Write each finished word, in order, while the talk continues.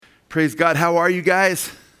Praise God. How are you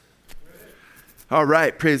guys? All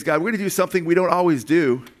right. Praise God. We're going to do something we don't always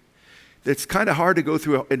do. It's kind of hard to go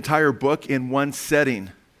through an entire book in one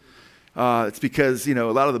setting. It's because, a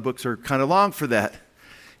lot of the books are kind of long for that.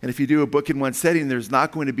 And if you do a book in one setting, there's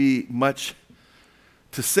not going to be much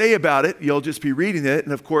to say about it. You'll just be reading it.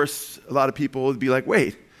 And of course, a lot of people would be like,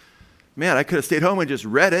 wait, man, I could have stayed home and just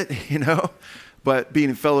read it, But being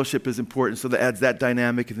in fellowship is important, so that adds that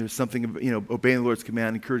dynamic, and there's something, obeying the Lord's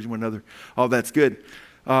command, encouraging one another, all that's good.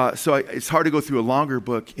 It's hard to go through a longer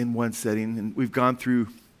book in one setting, and we've gone through,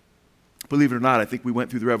 believe it or not, I think we went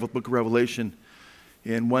through the book of Revelation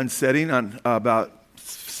in one setting on about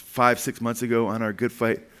 5-6 months ago on our Good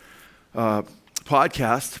Fight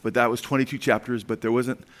podcast, but that was 22 chapters, but there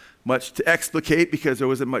wasn't much to explicate because there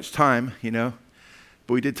wasn't much time,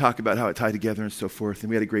 But we did talk about how it tied together and so forth, and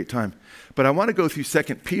we had a great time. But I want to go through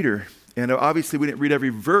 2 Peter, and obviously we didn't read every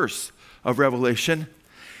verse of Revelation.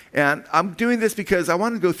 And I'm doing this because I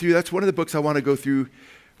want to go through, that's one of the books I want to go through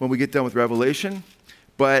when we get done with Revelation.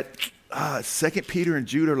 But 2 Peter and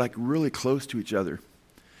Jude are like really close to each other.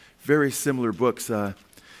 Very similar books.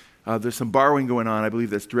 There's some borrowing going on, I believe,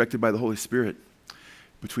 that's directed by the Holy Spirit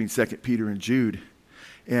between 2 Peter and Jude.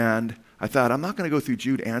 And I thought, I'm not going to go through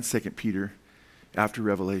Jude and 2 Peter after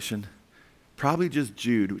Revelation, probably just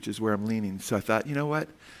Jude, which is where I'm leaning. So I thought, you know what?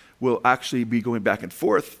 We'll actually be going back and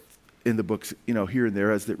forth in the books, here and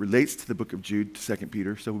there as it relates to the book of Jude to 2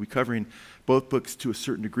 Peter. So we'll be covering both books to a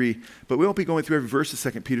certain degree, but we won't be going through every verse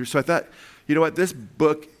of 2 Peter. So I thought, you know what? This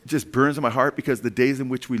book just burns on my heart because the days in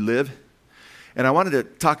which we live. And I wanted to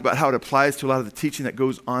talk about how it applies to a lot of the teaching that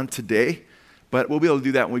goes on today, but we'll be able to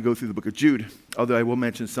do that when we go through the book of Jude, although I will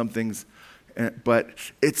mention some things. But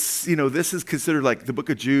it's, this is considered like the book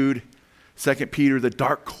of Jude, 2 Peter, the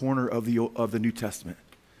dark corner of the New Testament.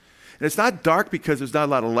 And it's not dark because there's not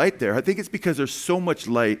a lot of light there. I think it's because there's so much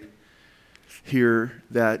light here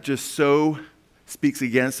that just so speaks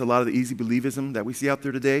against a lot of the easy believism that we see out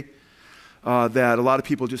there today, that a lot of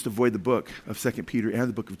people just avoid the book of 2 Peter and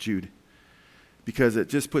the book of Jude because it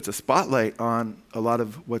just puts a spotlight on a lot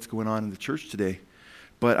of what's going on in the church today.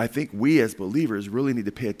 But I think we as believers really need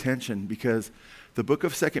to pay attention because the book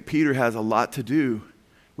of 2 Peter has a lot to do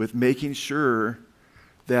with making sure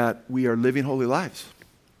that we are living holy lives.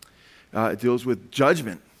 It deals with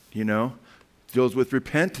judgment, deals with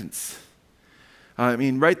repentance.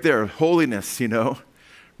 Right there, holiness,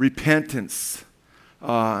 repentance,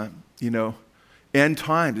 end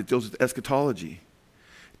times. It deals with eschatology.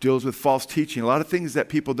 It deals with false teaching. A lot of things that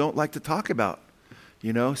people don't like to talk about,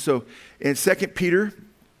 So in 2 Peter,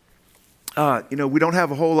 we don't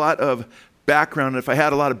have a whole lot of background. If I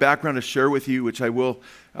had a lot of background to share with you, which I will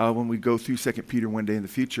when we go through 2 Peter one day in the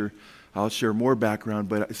future, I'll share more background.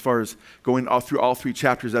 But as far as going through all 3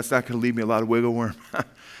 chapters, that's not going to leave me a lot of wiggle room.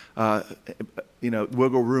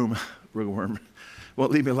 Wiggle room.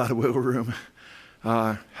 Won't leave me a lot of wiggle room.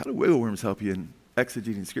 How do wiggle worms help you in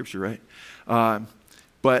exegeting Scripture, right?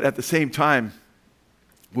 But at the same time,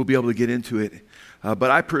 we'll be able to get into it.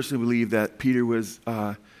 But I personally believe that Peter was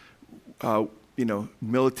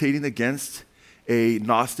militating against a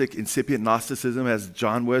Gnostic, incipient Gnosticism as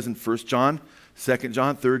John was in 1 John, 2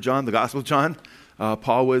 John, 3 John, the Gospel of John.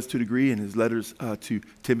 Paul was to a degree in his letters to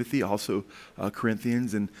Timothy, also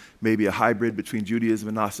Corinthians, and maybe a hybrid between Judaism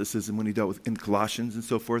and Gnosticism when he dealt with in Colossians and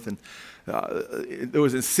so forth. And there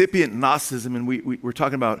was incipient Gnosticism, and we're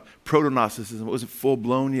talking about proto-Gnosticism. It wasn't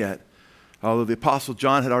full-blown yet, although the Apostle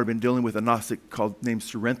John had already been dealing with a Gnostic named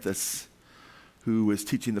Cerinthus, who was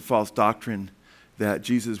teaching the false doctrine that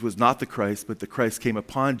Jesus was not the Christ, but the Christ came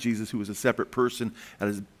upon Jesus, who was a separate person at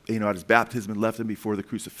his baptism and left him before the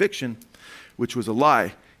crucifixion, which was a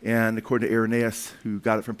lie. And according to Irenaeus, who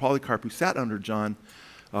got it from Polycarp, who sat under John,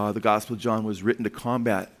 the Gospel of John was written to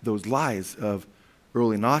combat those lies of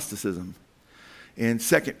early Gnosticism. In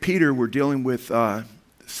 2 Peter, we're dealing with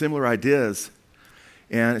similar ideas.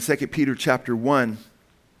 And in 2 Peter chapter 1,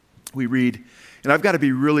 we read, and I've got to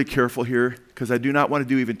be really careful here because I do not want to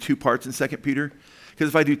do even 2 parts in 2 Peter. Because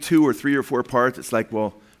if I do 2 or 3 or 4 parts, it's like,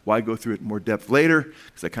 well, why go through it in more depth later?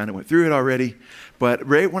 Because I kind of went through it already. But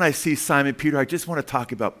right when I see Simon Peter, I just want to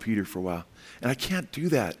talk about Peter for a while. And I can't do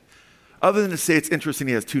that. Other than to say it's interesting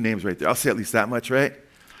he has 2 names right there. I'll say at least that much, right?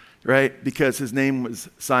 Right? Because his name was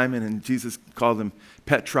Simon and Jesus called him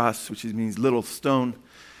Petros, which means little stone.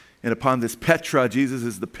 And upon this Petra, Jesus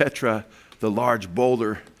is the Petra, the large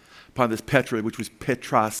boulder. Upon this Petra, which was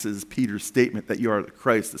Petros' Peter's statement that you are the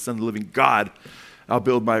Christ, the Son of the living God, I'll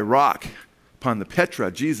build my rock upon the Petra,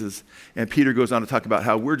 Jesus. And Peter goes on to talk about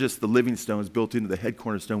how we're just the living stones built into the head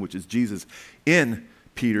cornerstone, which is Jesus in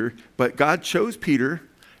Peter. But God chose Peter,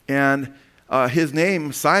 and his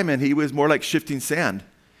name, Simon, he was more like shifting sand.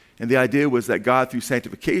 And the idea was that God, through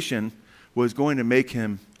sanctification, was going to make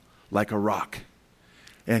him like a rock.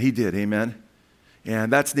 And he did, amen?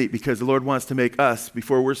 And that's neat because the Lord wants to make us,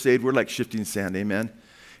 before we're saved, we're like shifting sand, amen?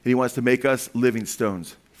 And he wants to make us living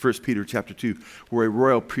stones. 1 Peter chapter 2, we're a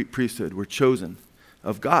royal priesthood. We're chosen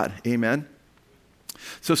of God, amen?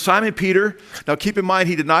 So Simon Peter, now keep in mind,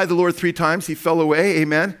 he denied the Lord 3 times. He fell away,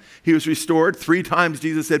 amen? He was restored 3 times.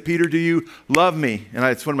 Jesus said, Peter, do you love me? And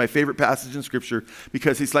it's one of my favorite passages in Scripture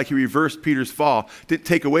because it's like he reversed Peter's fall. Didn't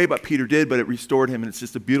take away what Peter did, but it restored him. And it's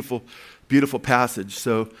just a beautiful, beautiful passage.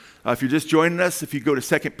 So if you're just joining us, if you go to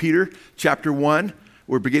 2 Peter chapter 1,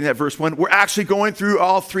 we're beginning at verse 1. We're actually going through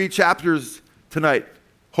all 3 chapters tonight,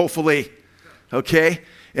 hopefully, okay?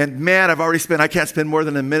 And man, I can't spend more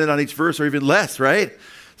than a minute on each verse or even less, right?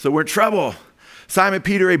 So we're in trouble. Simon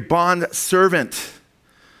Peter, a bond servant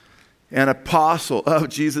and apostle of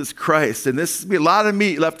Jesus Christ. And this will be a lot of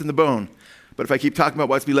meat left in the bone. But if I keep talking about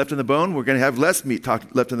what's to be left in the bone, we're going to have less meat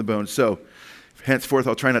left in the bone. So henceforth,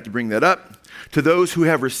 I'll try not to bring that up. To those who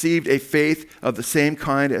have received a faith of the same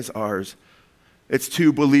kind as ours. It's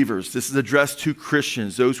to believers. This is addressed to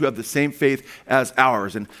Christians, those who have the same faith as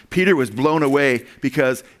ours. And Peter was blown away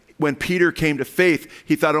because when Peter came to faith,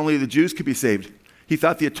 he thought only the Jews could be saved. He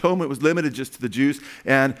thought the atonement was limited just to the Jews,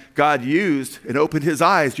 and God used and opened his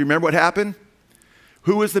eyes. Do you remember what happened?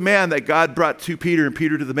 Who was the man that God brought to Peter and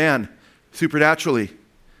Peter to the man supernaturally?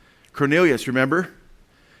 Cornelius, remember?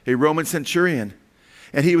 A Roman centurion.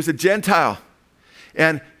 And he was a Gentile.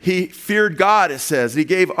 And he feared God, it says. He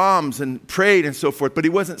gave alms and prayed and so forth, but he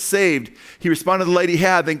wasn't saved. He responded to the light he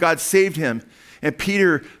had, then God saved him. And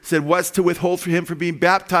Peter said, what's to withhold for him from being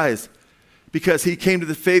baptized? Because he came to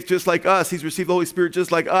the faith just like us. He's received the Holy Spirit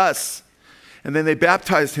just like us. And then they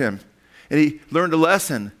baptized him. And he learned a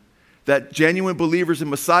lesson that genuine believers in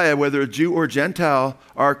Messiah, whether a Jew or Gentile,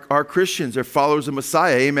 are Christians, are followers of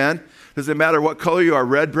Messiah. Amen? Doesn't matter what color you are,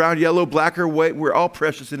 red, brown, yellow, black, or white. We're all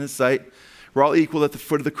precious in his sight. We're all equal at the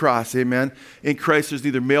foot of the cross, amen? In Christ, there's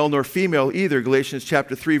neither male nor female either, Galatians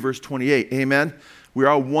chapter 3, verse 28, amen? We're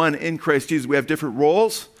all one in Christ Jesus. We have different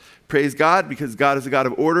roles, praise God, because God is a God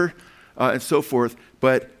of order and so forth.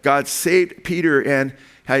 But God saved Peter, and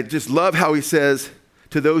I just love how he says,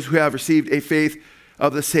 to those who have received a faith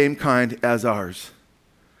of the same kind as ours,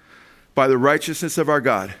 by the righteousness of our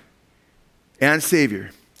God and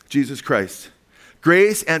Savior, Jesus Christ.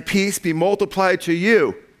 Grace and peace be multiplied to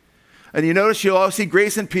you. And you notice you'll always see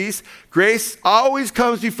grace and peace. Grace always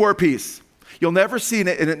comes before peace. You'll never see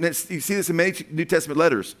it, and you see this in many New Testament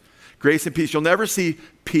letters. Grace and peace. You'll never see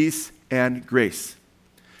peace and grace.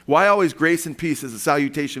 Why always grace and peace is the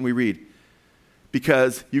salutation we read?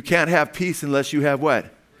 Because you can't have peace unless you have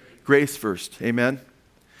what? Grace first. Amen?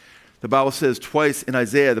 The Bible says twice in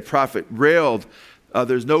Isaiah, the prophet railed,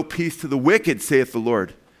 there's no peace to the wicked, saith the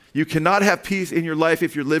Lord. You cannot have peace in your life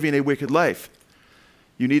if you're living a wicked life.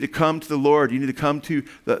 You need to come to the Lord. You need to come to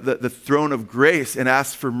the throne of grace and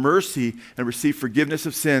ask for mercy and receive forgiveness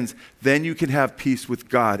of sins. Then you can have peace with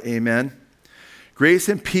God. Amen. Grace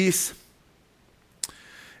and peace.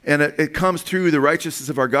 And it comes through the righteousness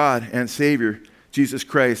of our God and Savior, Jesus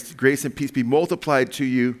Christ. Grace and peace be multiplied to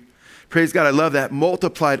you. Praise God. I love that.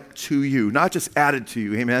 Multiplied to you, not just added to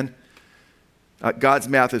you. Amen. God's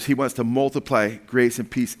math is he wants to multiply grace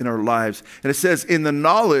and peace in our lives. And it says, in the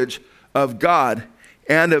knowledge of God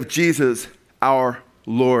and of Jesus, our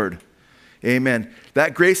Lord. Amen.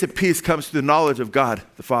 That grace and peace comes through the knowledge of God,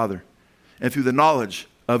 the Father, and through the knowledge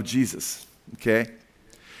of Jesus. Okay?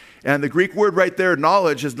 And the Greek word right there,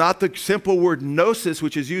 knowledge, is not the simple word gnosis,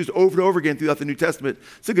 which is used over and over again throughout the New Testament.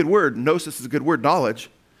 It's a good word. Gnosis is a good word, knowledge.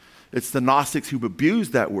 It's the Gnostics who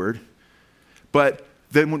abused that word. But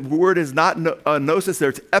then when the word is not gnosis there,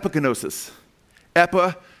 it's epignosis.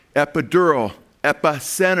 Epidural,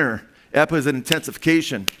 epicenter. Epa is an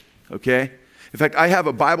intensification, okay? In fact, I have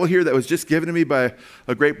a Bible here that was just given to me by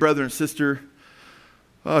a great brother and sister,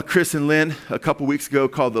 Chris and Lynn, a couple weeks ago,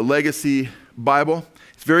 called the Legacy Bible.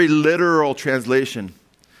 It's a very literal translation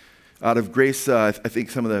out of Grace. I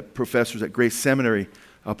think some of the professors at Grace Seminary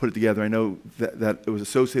put it together. I know that it was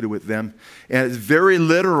associated with them. And it's very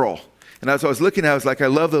literal. And as I was looking at it, I was like, I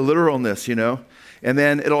love the literalness, you know? And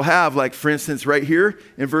then it'll have, like, for instance, right here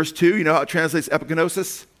in verse 2, you know how it translates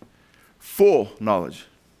epignosis? Full knowledge.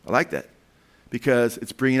 I like that because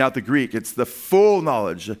it's bringing out the Greek. It's the full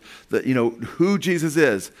knowledge that, you know, who Jesus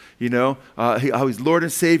is, you know, how he's Lord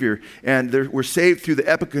and Savior. And we're saved through the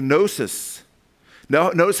epignosis.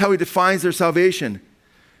 Now, notice how he defines their salvation.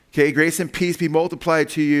 Okay, grace and peace be multiplied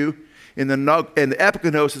to you in the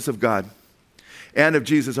epignosis of God and of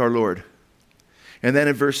Jesus our Lord. And then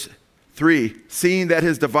in verse 3, seeing that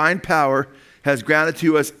his divine power has granted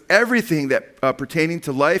to us everything that pertaining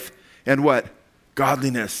to life and what?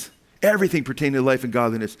 Godliness. Everything pertaining to life and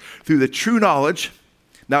godliness. Through the true knowledge.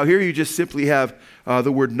 Now here you just simply have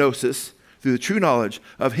the word gnosis. Through the true knowledge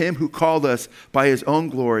of him who called us by his own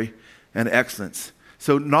glory and excellence.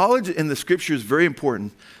 So knowledge in the scripture is very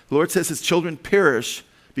important. The Lord says his children perish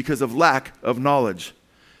because of lack of knowledge.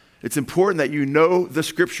 It's important that you know the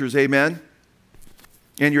scriptures, amen?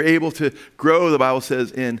 And you're able to grow, the Bible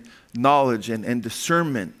says, in knowledge and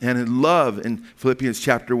discernment and in love in Philippians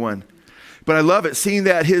chapter 1. But I love it, seeing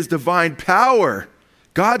that his divine power,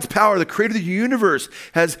 God's power, the creator of the universe,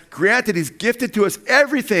 has granted, he's gifted to us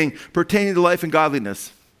everything pertaining to life and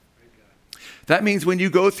godliness. That means when you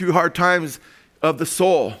go through hard times of the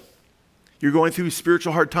soul, you're going through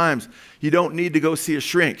spiritual hard times, you don't need to go see a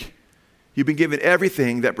shrink. You've been given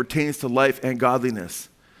everything that pertains to life and godliness,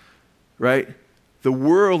 right? The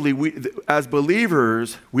worldly, as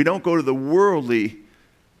believers, we don't go to the worldly,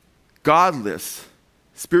 godless,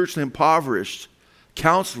 spiritually impoverished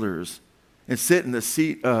counselors and sit in the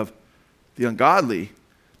seat of the ungodly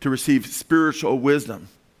to receive spiritual wisdom.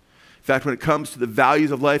 In fact, when it comes to the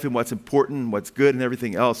values of life and what's important and what's good and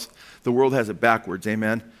everything else, the world has it backwards,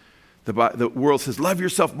 amen? The world says, love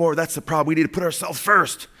yourself more. That's the problem. We need to put ourselves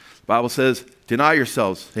first. The Bible says, deny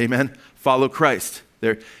yourselves, amen? Follow Christ.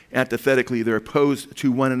 They're opposed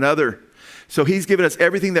to one another. So he's given us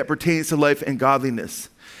everything that pertains to life and godliness.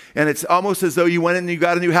 And it's almost as though you went in and you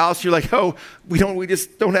got a new house. You're like, oh, we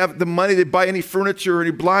just don't have the money to buy any furniture or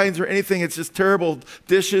any blinds or anything. It's just terrible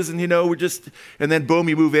dishes. And and then boom,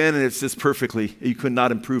 you move in and it's just perfectly. You could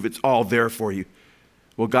not improve. It's all there for you.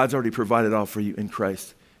 Well, God's already provided all for you in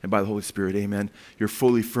Christ and by the Holy Spirit. Amen. You're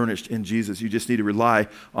fully furnished in Jesus. You just need to rely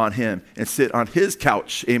on him and sit on his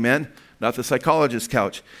couch. Amen. Not the psychologist's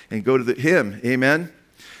couch, and go to him. Amen.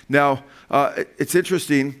 Now, it's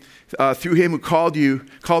interesting. Through him who called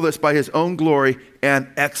us by his own glory and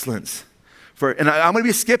excellence. I'm going to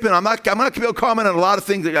be skipping. I'm not going to be able to comment on a lot of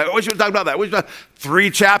things. I wish we were talking about that. I wish we were talking about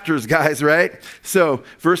 3 chapters, guys, right? So,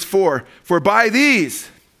 verse 4, for by these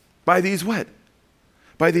what?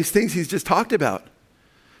 By these things he's just talked about.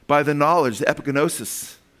 By the knowledge, the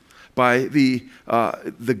epignosis, by the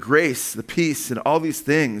grace, the peace, and all these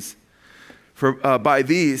things. For by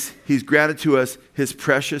these he's granted to us his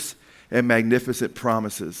precious and magnificent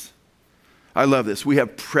promises. I love this. We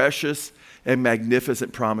have precious and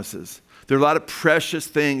magnificent promises. There are a lot of precious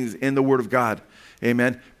things in the Word of God.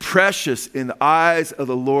 Amen. Precious in the eyes of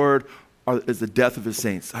the Lord is the death of his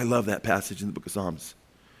saints. I love that passage in the book of Psalms.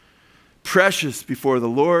 Precious before the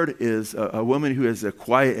Lord is a woman who has a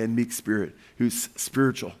quiet and meek spirit, who's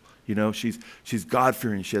spiritual. She's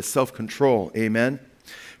God-fearing. She has self-control. Amen.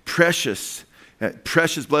 Precious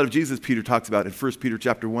blood of Jesus, Peter talks about in 1 Peter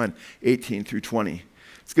chapter 1, 18 through 20.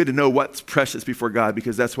 It's good to know what's precious before God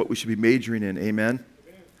because that's what we should be majoring in. Amen?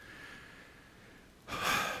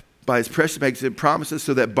 By his precious magnificent promises,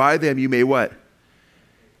 so that by them you may what?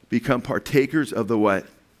 Become partakers of the what?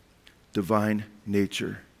 Divine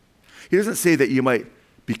nature. He doesn't say that you might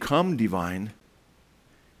become divine.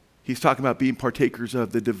 He's talking about being partakers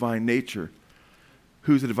of the divine nature.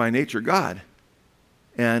 Who's the divine nature? God.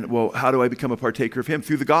 And, well, how do I become a partaker of him?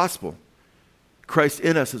 Through the gospel. Christ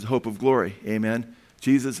in us is a hope of glory. Amen?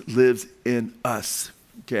 Jesus lives in us.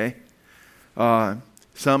 Okay?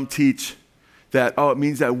 Some teach that, it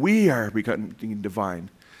means that we are becoming divine.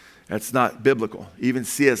 That's not biblical. Even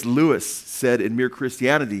C.S. Lewis said in Mere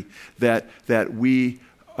Christianity that we,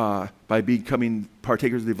 by becoming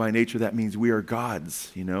partakers of the divine nature, that means we are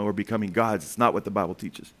gods, or becoming gods. It's not what the Bible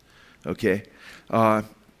teaches. Okay?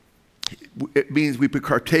 It means we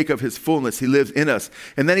partake of his fullness. He lives in us.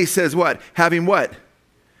 And then he says what? Having what?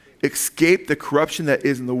 Escape the corruption that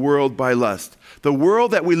is in the world by lust. The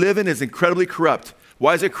world that we live in is incredibly corrupt.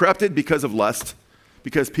 Why is it corrupted? Because of lust.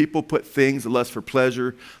 Because people put things, the lust for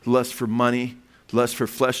pleasure, the lust for money, the lust for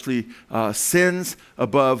fleshly sins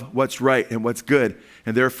above what's right and what's good.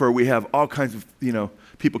 And therefore we have all kinds of,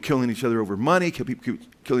 people killing each other over money, people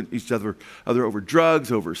killing each other over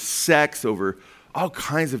drugs, over sex, over all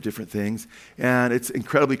kinds of different things. And it's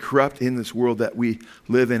incredibly corrupt in this world that we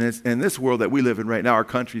live in. And this world that we live in right now, our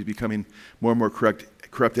country is becoming more and more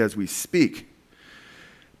corrupt as we speak.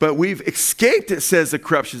 But we've escaped, it says, the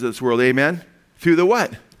corruptions of this world, amen? Through the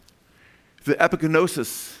what? The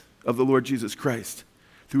epignosis of the Lord Jesus Christ,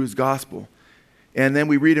 through his gospel. And then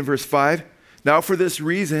we read in verse 5, now for this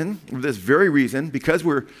very reason, because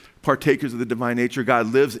we're partakers of the divine nature, God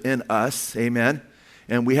lives in us, amen?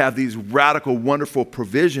 And we have these radical, wonderful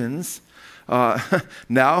provisions.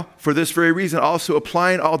 Now, for this very reason, also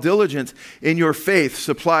applying all diligence in your faith,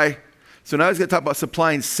 supply So now he's going to talk about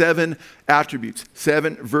supplying 7 attributes,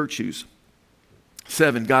 7 virtues.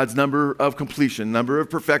 7, God's number of completion, number of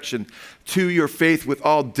perfection, to your faith with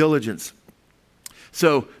all diligence.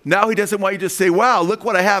 So now he doesn't want you to say, wow, look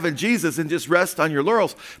what I have in Jesus, and just rest on your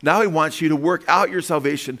laurels. Now he wants you to work out your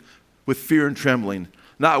salvation with fear and trembling.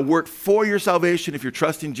 Not work for your salvation. If you're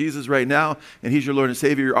trusting Jesus right now and he's your Lord and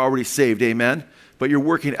Savior, you're already saved, amen? But you're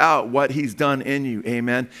working out what he's done in you,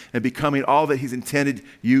 amen? And becoming all that he's intended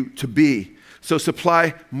you to be. So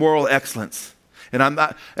supply moral excellence. And I'm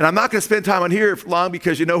not going to spend time on here long,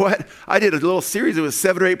 because you know what? I did a little series. It was a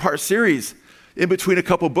 7 or 8 part series in between a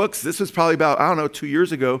couple books. This was probably about, 2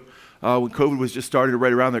 years ago when COVID was just starting,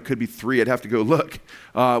 right around there. Could be 3. I'd have to go look.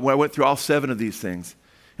 When I went through all 7 of these things.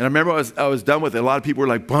 And I remember I was done with it. A lot of people were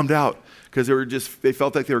like bummed out because they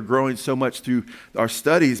felt like they were growing so much through our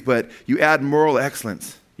studies. But you add moral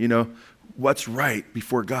excellence, what's right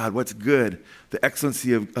before God, what's good, the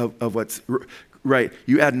excellency of what's right.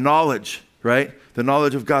 You add knowledge, right? The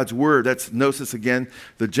knowledge of God's word. That's gnosis again,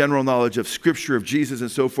 the general knowledge of Scripture, of Jesus and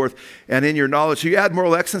so forth. And in your knowledge, so you add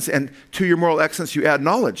moral excellence, and to your moral excellence, you add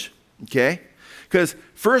knowledge, okay? Because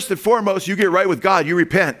first and foremost, you get right with God, you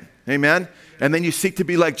repent, amen? And then you seek to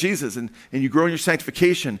be like Jesus, and you grow in your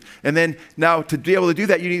sanctification. And then now to be able to do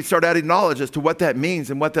that, you need to start adding knowledge as to what that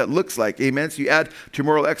means and what that looks like. Amen? So you add to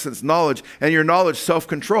moral excellence knowledge, and your knowledge,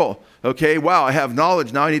 self-control. Okay, wow, I have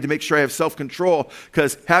knowledge. Now I need to make sure I have self-control,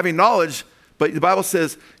 because having knowledge, but the Bible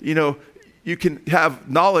says, you can have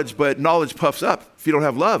knowledge, but knowledge puffs up if you don't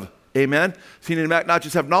have love. Amen? So you need to not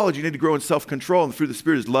just have knowledge, you need to grow in self-control. And the fruit of the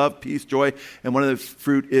Spirit is love, peace, joy, and among the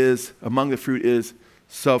fruit is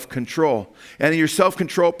self-control. And in your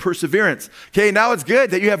self-control, perseverance. Okay, now it's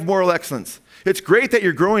good that you have moral excellence. It's great that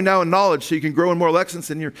you're growing now in knowledge, so you can grow in moral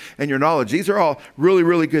excellence in your knowledge. These are all really,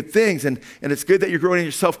 really good things. And it's good that you're growing in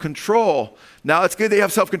your self-control. Now, it's good that you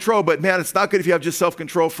have self-control, but man, it's not good if you have just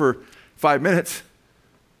self-control for 5 minutes,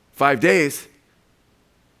 5 days.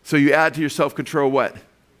 So you add to your self-control what?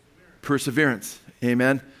 Perseverance.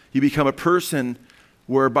 Amen? You become a person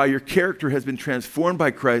whereby your character has been transformed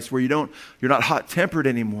by Christ, where you're not hot-tempered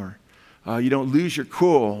anymore. You don't lose your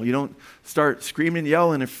cool. You don't start screaming and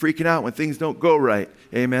yelling and freaking out when things don't go right.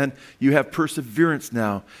 Amen? You have perseverance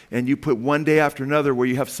now, and you put one day after another where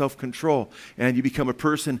you have self-control, and you become a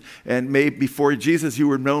person, and maybe before Jesus you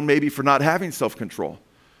were known maybe for not having self-control.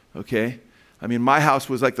 Okay? I mean, my house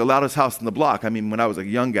was like the loudest house in the block. I mean, when I was a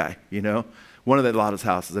young guy, one of the loudest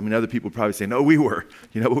houses. I mean, other people probably say, no, we were.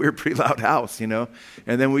 But we were a pretty loud house, And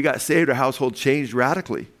then when we got saved, our household changed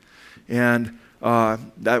radically. And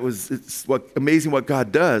it's amazing what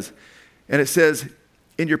God does. And it says,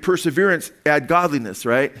 in your perseverance, add godliness,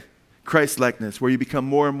 right? Christ-likeness, where you become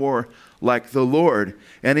more and more like the Lord.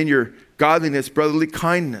 And in your godliness, brotherly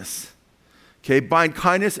kindness. Okay, bind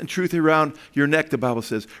kindness and truth around your neck, the Bible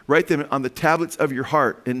says. Write them on the tablets of your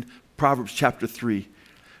heart in Proverbs chapter 3.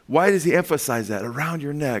 Why does he emphasize that? Around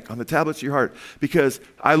your neck, on the tablets of your heart. Because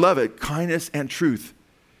I love it, kindness and truth.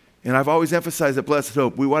 And I've always emphasized at Blessed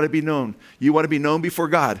Hope, we want to be known. You want to be known before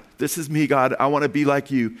God. This is me, God. I want to be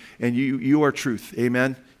like you. And you are truth.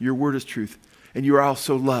 Amen. Your word is truth. And you are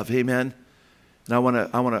also love. Amen. And I want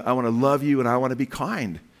to love you, and I want to be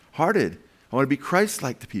kind-hearted. I want to be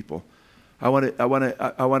Christ-like to people. I want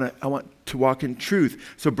to walk in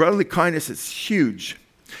truth. So brotherly kindness is huge.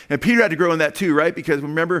 And Peter had to grow in that too, right? Because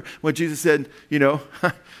remember when Jesus said, you'll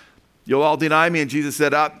all deny me. And Jesus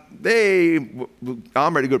said, I'm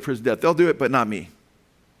ready to go to prison death. They'll do it, but not me.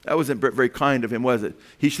 That wasn't very kind of him, was it?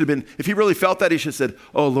 He should have been, if he really felt that, he should have said,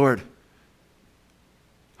 oh, Lord,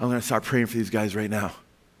 I'm going to start praying for these guys right now.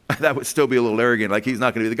 That would still be a little arrogant, like he's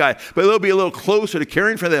not going to be the guy. But it'll be a little closer to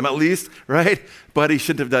caring for them at least, right? But he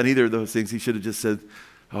shouldn't have done either of those things. He should have just said,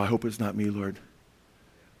 oh, I hope it's not me, Lord.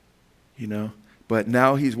 But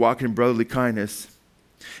now he's walking in brotherly kindness.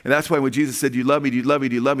 And that's why when Jesus said, do you love me? Do you love me?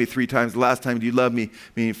 Do you love me? 3 times. The last time, do you love me?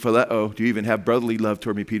 Meaning phileo. Do you even have brotherly love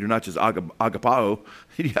toward me, Peter? Not just agapao.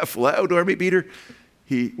 Do you have phileo toward me, Peter?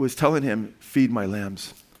 He was telling him, feed my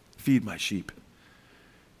lambs. Feed my sheep.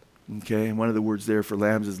 Okay, and one of the words there for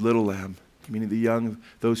lambs is little lamb, meaning the young,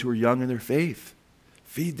 those who are young in their faith.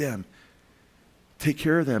 Feed them. Take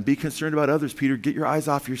care of them. Be concerned about others, Peter. Get your eyes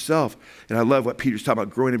off yourself. And I love what Peter's talking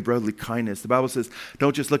about, growing in brotherly kindness. The Bible says,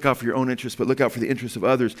 don't just look out for your own interests, but look out for the interests of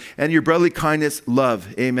others. And your brotherly kindness,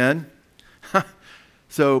 love. Amen?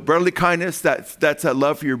 So brotherly kindness, that's that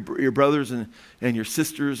love for your brothers and your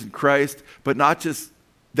sisters in Christ, but not just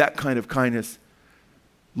that kind of kindness.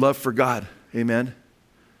 Love for God. Amen?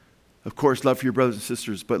 Of course, love for your brothers and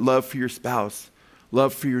sisters, but love for your spouse.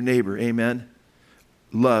 Love for your neighbor. Amen?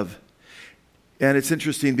 Love. And it's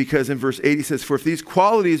interesting because in verse 8 he says, for if these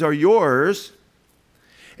qualities are yours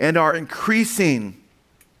and are increasing,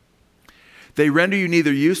 they render you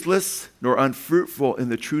neither useless nor unfruitful in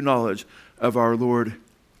the true knowledge of our Lord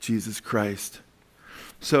Jesus Christ.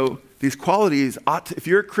 So these qualities if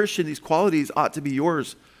you're a Christian, these qualities ought to be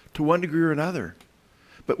yours to one degree or another.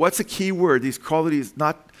 But what's the key word? These qualities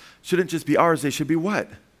shouldn't just be ours. They should be what?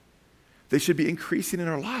 They should be increasing in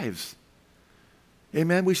our lives.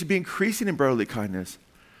 Amen. We should be increasing in brotherly kindness.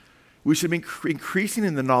 We should be increasing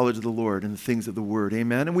in the knowledge of the Lord and the things of the Word.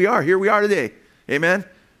 Amen. And we are. Here we are today. Amen.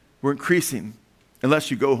 We're increasing. Unless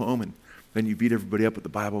you go home and then you beat everybody up with the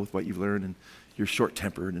Bible with what you've learned and you're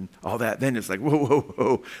short-tempered and all that. Then it's like, whoa, whoa,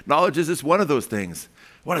 whoa. Knowledge is just one of those things.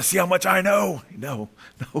 I want to see how much I know. No.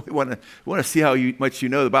 We want to see how much you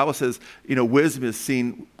know. The Bible says, wisdom is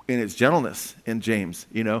seen in its gentleness in James,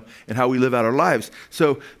 and how we live out our lives.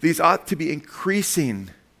 So these ought to be increasing.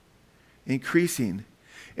 And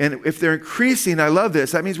if they're increasing, I love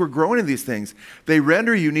this. That means we're growing in these things. They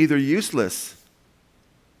render you neither useless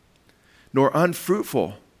nor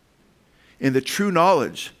unfruitful in the true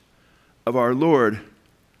knowledge of our Lord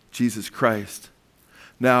Jesus Christ.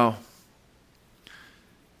 Now,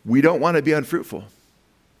 we don't want to be unfruitful,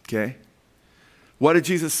 okay? What did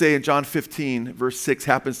Jesus say in John 15, verse 6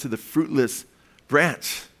 happens to the fruitless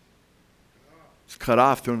branch? It's cut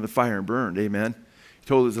off, thrown in the fire and burned, amen? He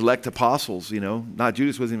told his elect apostles, not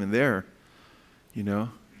Judas wasn't even there,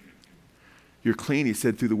 You're clean, he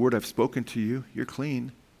said, through the word I've spoken to you, you're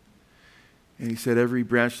clean. And he said, every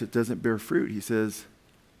branch that doesn't bear fruit, he says,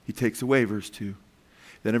 he takes away, verse 2.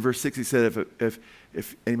 Then in verse 6, he said,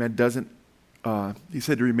 if any man doesn't, he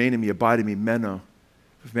said to remain in me, abide in me, meno.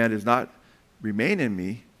 If man does not remain in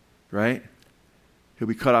me, right, he'll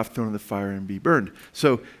be cut off, thrown in the fire, and be burned.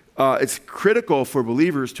 So it's critical for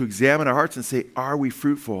believers to examine our hearts and say, are we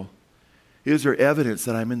fruitful? Is there evidence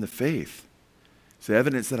that I'm in the faith? Is there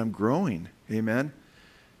evidence that I'm growing? Amen?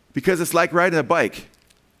 Because it's like riding a bike.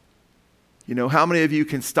 How many of you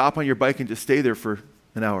can stop on your bike and just stay there for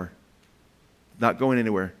an hour? Not going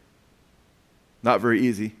anywhere. Not very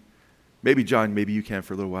easy. Maybe, John, maybe you can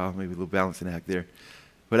for a little while, maybe a little balancing act there.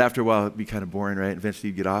 But after a while, it'd be kind of boring, right? Eventually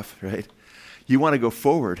you get off, right? You want to go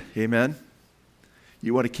forward, amen?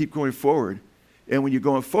 You want to keep going forward. And when you're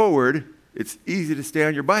going forward, it's easy to stay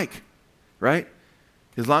on your bike, right?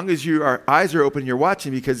 As long as your eyes are open, you're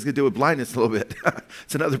watching, because it's going to deal with blindness a little bit.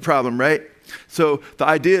 It's another problem, right? So the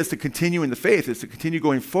idea is to continue in the faith, is to continue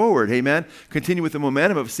going forward, amen? Continue with the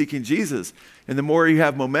momentum of seeking Jesus. And the more you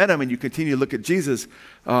have momentum and you continue to look at Jesus,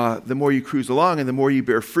 the more you cruise along and the more you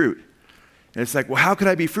bear fruit. And it's like, well, how can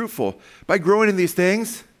I be fruitful? By growing in these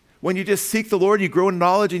things. When you just seek the Lord, you grow in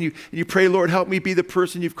knowledge and you pray, Lord, help me be the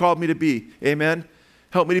person you've called me to be. Amen?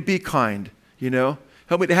 Help me to be kind,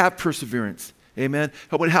 Help me to have perseverance. Amen?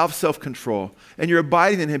 Help me to have self-control. And you're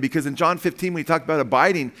abiding in him, because in John 15, when he talked about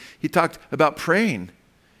abiding, he talked about praying.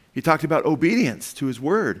 He talked about obedience to his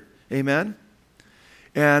word. Amen?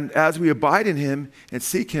 And as we abide in him and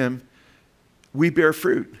seek him, we bear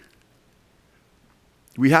fruit.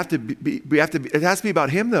 It has to be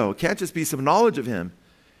about him, though. It can't just be some knowledge of him.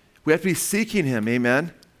 We have to be seeking him.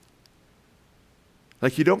 Amen?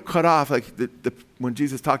 Like you don't cut off, like when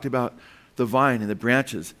Jesus talked about the vine and the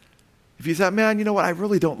branches. If you say, man, you know what, I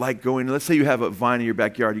really don't like going. Let's say you have a vine in your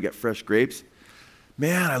backyard, you got fresh grapes.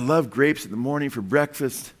 Man, I love grapes in the morning for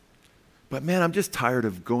breakfast. But man, I'm just tired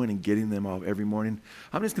of going and getting them all every morning.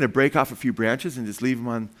 I'm just going to break off a few branches and just leave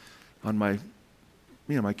them on my,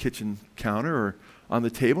 my kitchen counter or on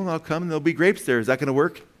the table, and I'll come and there'll be grapes there. Is that going to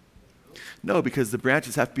work? No, because the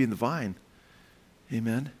branches have to be in the vine.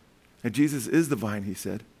 Amen. And Jesus is the vine, he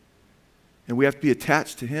said. And we have to be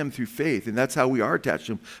attached to him through faith. And that's how we are attached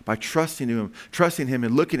to him, by trusting him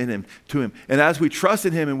and looking at him, to him. And as we trust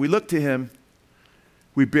in him and we look to him,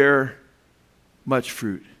 we bear much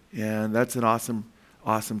fruit. And that's an awesome,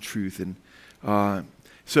 awesome truth. And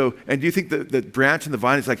and do you think the branch and the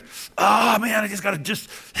vine is like, oh man, I just got to just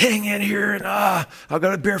hang in here and I've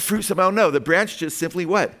got to bear fruit somehow? No, the branch just simply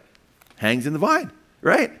what? Hangs in the vine,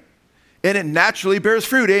 right? And it naturally bears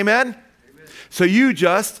fruit, amen? Amen. So you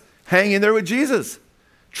just hang in there with Jesus.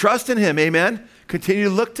 Trust in him, amen? Continue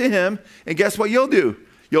to look to him, and guess what you'll do?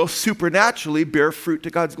 You'll supernaturally bear fruit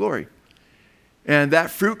to God's glory. And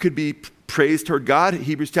that fruit could be praise toward God.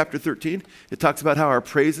 Hebrews chapter 13, it talks about how our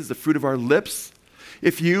praise is the fruit of our lips.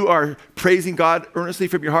 If you are praising God earnestly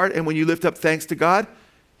from your heart, and when you lift up thanks to God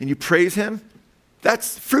and you praise him,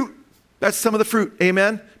 that's fruit. That's some of the fruit,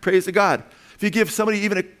 amen? Praise to God. If you give somebody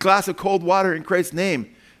even a glass of cold water in Christ's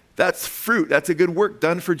name, that's fruit. That's a good work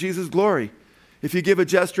done for Jesus' glory. If you give a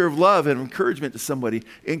gesture of love and encouragement to somebody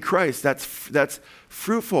in Christ, that's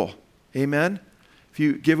fruitful. Amen? If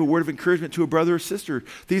you give a word of encouragement to a brother or sister,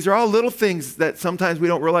 these are all little things that sometimes we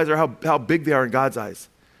don't realize are how big they are in God's eyes.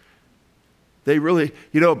 They really,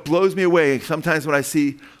 it blows me away sometimes when I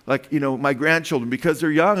see, my grandchildren, because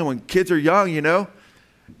they're young, and when kids are young,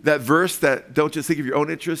 that verse that don't just think of your own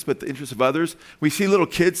interests, but the interests of others. We see little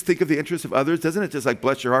kids think of the interests of others. Doesn't it just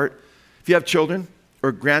bless your heart? If you have children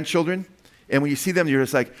or grandchildren, and when you see them, you're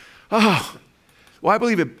just like, oh, well, I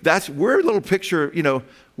believe we're a little picture,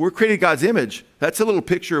 we're creating God's image. That's a little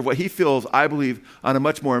picture of what he feels, I believe, on a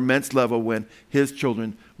much more immense level when his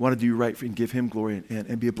children want to do right and give him glory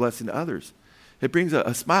and be a blessing to others. It brings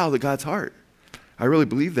a smile to God's heart. I really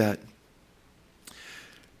believe that.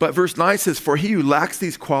 But verse 9 says, for he who lacks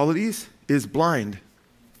these qualities is blind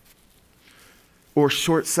or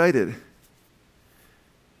short-sighted,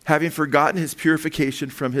 having forgotten his purification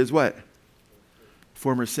from his what?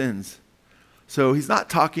 Former sins. So he's not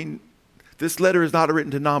talking, this letter is not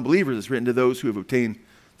written to non-believers, it's written to those who have obtained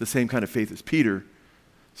the same kind of faith as Peter.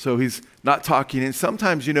 So he's not talking, and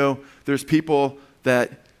sometimes, there's people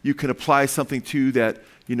that you can apply something to that,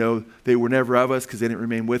 they were never of us because they didn't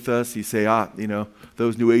remain with us. You say,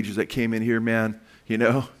 those New Agers that came in here, man,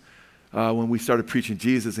 when we started preaching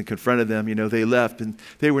Jesus and confronted them, they left and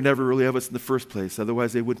they were never really of us in the first place.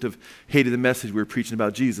 Otherwise, they wouldn't have hated the message we were preaching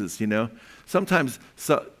about Jesus, Sometimes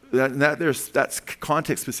that's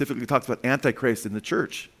context specifically talks about Antichrist in the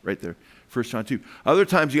church right there, 1 John 2. Other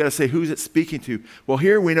times you got to say, who's it speaking to? Well,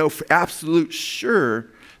 here we know for absolute sure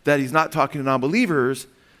that he's not talking to non-believers,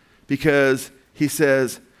 because he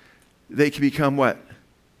says they can become what?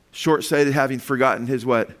 Short-sighted, having forgotten his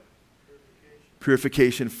what?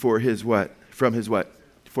 Purification for his what? From his what?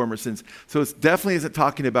 Former sins. So it definitely isn't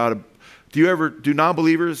talking about, do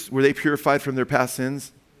non-believers, were they purified from their past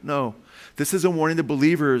sins? No. This is a warning to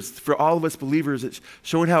believers, for all of us believers. It's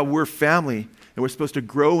showing how we're family and we're supposed to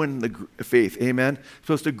grow in the faith. Amen?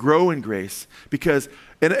 Supposed to grow in grace. And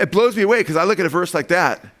it blows me away because I look at a verse like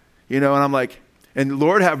that, and I'm like, and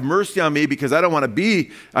Lord have mercy on me because I don't want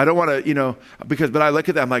to, but I look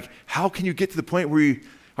at that, I'm like, how can you get to the point where you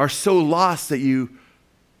are so lost that you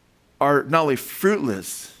are not only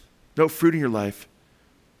fruitless, no fruit in your life,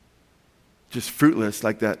 just fruitless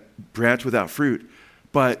like that branch without fruit,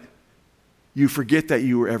 but you forget that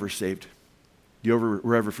you were ever saved. You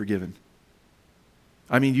were ever forgiven.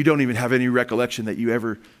 I mean, you don't even have any recollection that you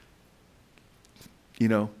ever,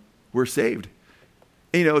 were saved.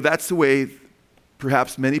 And, that's the way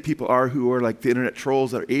perhaps many people are who are like the internet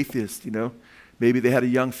trolls that are atheists, Maybe they had a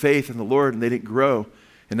young faith in the Lord and they didn't grow.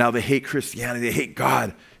 And now they hate Christianity, they hate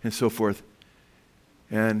God, and so forth.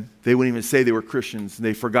 And they wouldn't even say they were Christians, and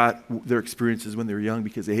they forgot their experiences when they were young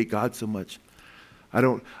because they hate God so much.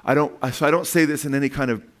 So I don't say this in any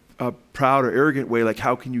kind of proud or arrogant way, like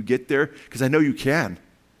how can you get there? Because I know you can.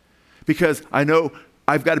 Because I know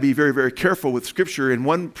I've got to be very, very careful with Scripture, and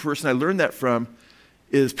one person I learned that from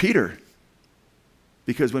is Peter.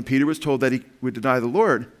 Because when Peter was told that he would deny the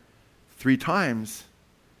Lord 3 times,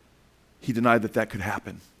 he denied that could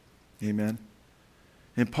happen. Amen.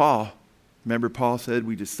 And Paul, remember Paul said,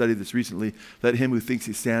 we just studied this recently, let him who thinks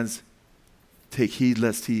he stands take heed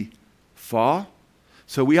lest he fall.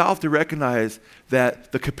 So we all have to recognize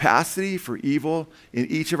that the capacity for evil in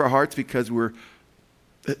each of our hearts, because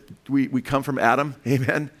we come from Adam,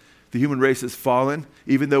 amen. The human race has fallen.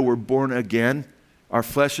 Even though we're born again, our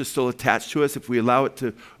flesh is still attached to us. If we allow it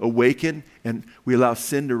to awaken and we allow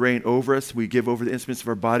sin to reign over us, we give over the instruments of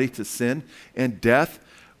our body to sin and death,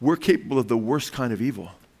 we're capable of the worst kind of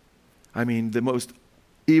evil. I mean, the most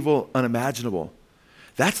evil unimaginable.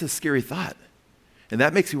 That's a scary thought. And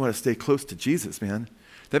that makes me want to stay close to Jesus, man.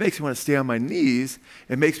 That makes me want to stay on my knees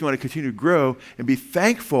and makes me want to continue to grow and be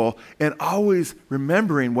thankful and always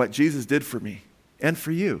remembering what Jesus did for me and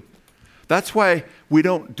for you. That's why we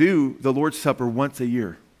don't do the Lord's Supper once a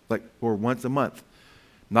year, or once a month.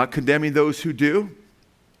 Not condemning those who do,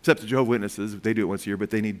 except the Jehovah's Witnesses. They do it once a year, but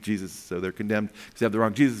they need Jesus, so they're condemned because they have the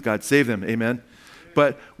wrong Jesus. God save them, amen.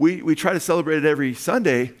 But we try to celebrate it every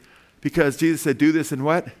Sunday because Jesus said, do this in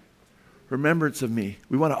what? Remembrance of me.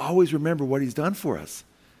 We want to always remember what he's done for us.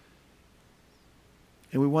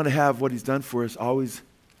 And we want to have what he's done for us always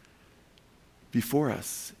before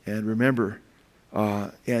us and remember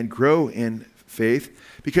and grow in faith.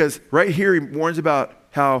 Because right here he warns about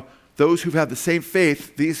how those who've had the same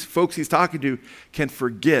faith, these folks he's talking to, can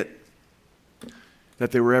forget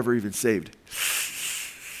that they were ever even saved.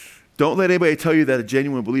 Don't let anybody tell you that a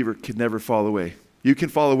genuine believer can never fall away. You can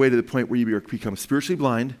fall away to the point where you become spiritually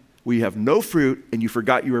blind, where you have no fruit, and you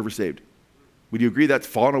forgot you were ever saved. Would you agree that's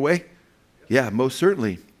fallen away? Yeah, most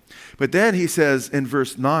certainly. But then he says in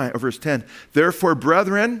verse 9 or verse 10, therefore,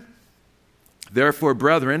 brethren,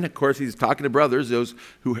 of course, he's talking to brothers, those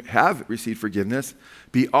who have received forgiveness,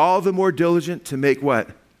 be all the more diligent to make what?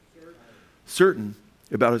 Certain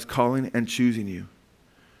about his calling and choosing you.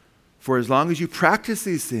 For as long as you practice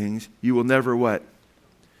these things, you will never what?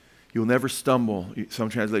 You will never stumble. Some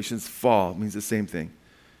translations fall. It means the same thing.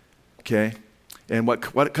 Okay? And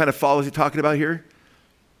what kind of fall is he talking about here?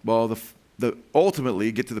 Well,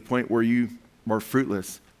 ultimately get to the point where you are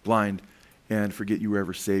fruitless, blind, and forget you were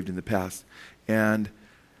ever saved in the past. And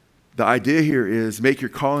the idea here is make your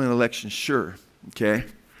calling and election sure. Okay?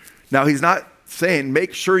 Now, he's not saying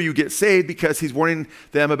make sure you get saved because he's warning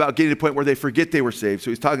them about getting to the point where they forget they were saved. So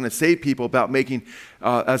he's talking to saved people about making,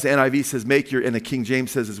 as the NIV says, and the King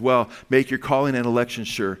James says as well, make your calling and election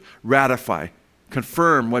sure. Ratify.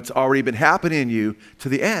 Confirm what's already been happening in you to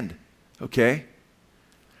the end. Okay?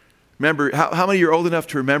 Remember, how many of you are old enough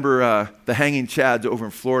to remember the hanging chads over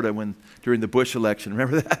in Florida during the Bush election?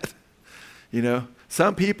 Remember that? You know,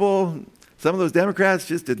 some of those Democrats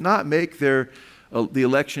just did not make the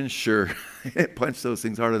election sure. Punch those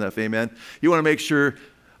things hard enough, amen? You want to make sure.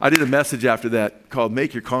 I did a message after that called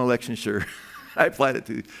Make Your Calling Election Sure. I applied it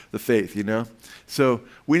to the faith, you know? So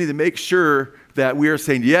we need to make sure that we are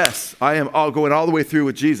saying, yes, I am going all the way through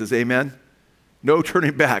with Jesus, amen? No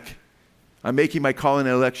turning back. I'm making my calling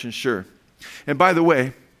and election sure. And by the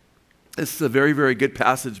way, this is a very, very good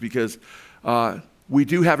passage because we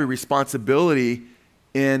do have a responsibility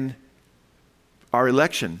in our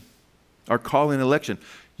election, our calling and election.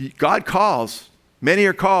 God calls. Many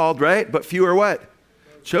are called, right? But few are what?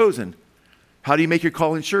 Chosen. How do you make your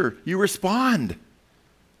calling sure? You respond.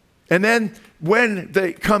 And then when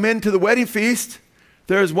they come into the wedding feast,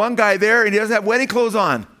 there's one guy there and he doesn't have wedding clothes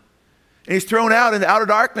on. And he's thrown out in the outer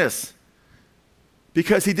darkness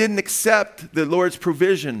because he didn't accept the Lord's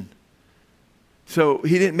provision. So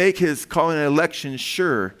he didn't make his calling and election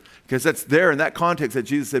sure, because that's there in that context that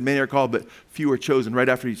Jesus said many are called but few are chosen right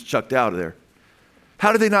after he's chucked out of there.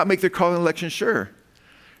 How did they not make their calling and election sure?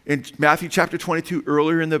 In Matthew chapter 22,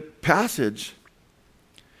 earlier in the passage,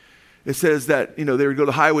 it says that, they would go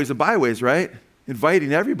to highways and byways, right?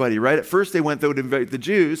 Inviting everybody, right? At first they went, they would invite the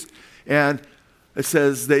Jews, and it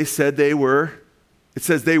says they were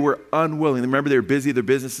unwilling. Remember, they were busy, their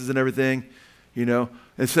businesses and everything,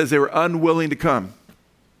 It says they were unwilling to come.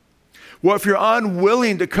 Well, if you're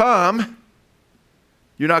unwilling to come,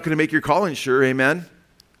 you're not going to make your calling sure, amen?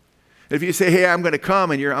 If you say, hey, I'm going to come,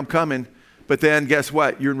 and I'm coming, but then guess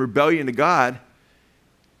what? You're in rebellion to God,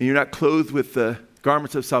 and you're not clothed with the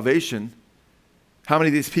garments of salvation. How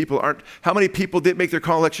many people didn't make their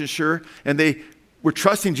call and election sure, and they were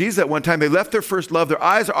trusting Jesus at one time? They left their first love. Their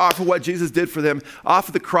eyes are off of what Jesus did for them, off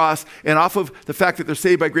of the cross, and off of the fact that they're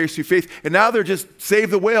saved by grace through faith. And now they're just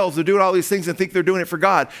saved the whales. They're doing all these things and think they're doing it for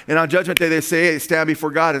God. And on Judgment Day, they stand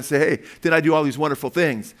before God and say, hey, did I do all these wonderful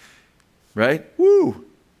things? Right? Woo!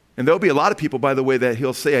 And there'll be a lot of people, by the way, that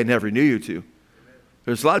he'll say, I never knew you to.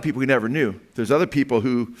 There's a lot of people he never knew. There's other people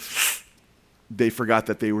who they forgot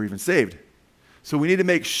that they were even saved. So we need to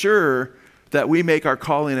make sure that we make our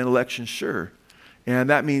calling and election sure. And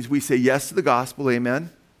that means we say yes to the gospel,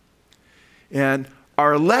 amen? And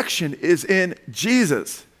our election is in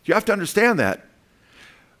Jesus. You have to understand that.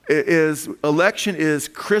 Election is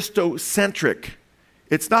Christocentric.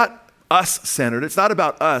 It's not us-centered. It's not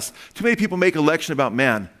about us. Too many people make election about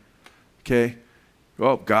man. Okay?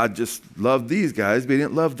 Well, God just loved these guys, but he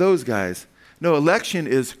didn't love those guys. No, election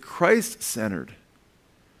is Christ-centered.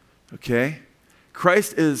 Okay?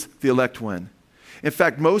 Christ is the elect one. In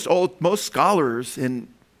fact, most scholars in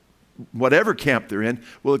whatever camp they're in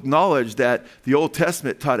will acknowledge that the Old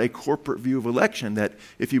Testament taught a corporate view of election, that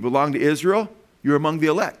if you belong to Israel, you're among the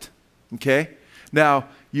elect. Okay? Now,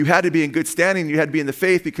 you had to be in good standing, you had to be in the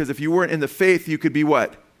faith, because if you weren't in the faith, you could be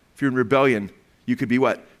what? If you're in rebellion, you could be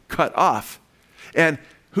what? Cut off. And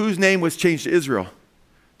whose name was changed to Israel?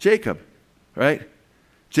 Jacob, right?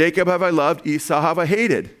 Jacob have I loved, Esau have I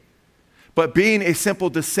hated. But being a simple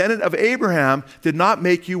descendant of Abraham did not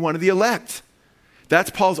make you one of the elect. That's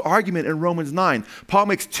Paul's argument in Romans 9. Paul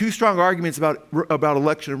makes two strong arguments about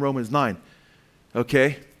election in Romans 9.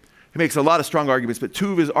 Okay? He makes a lot of strong arguments, but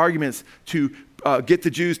two of his arguments to get the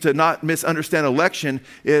Jews to not misunderstand election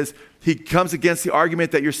is he comes against the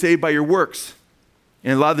argument that you're saved by your works.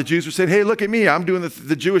 And a lot of the Jews were saying, hey, look at me. I'm doing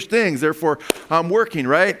the Jewish things, therefore I'm working,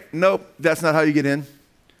 right? Nope, that's not how you get in.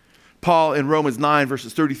 Paul in Romans 9,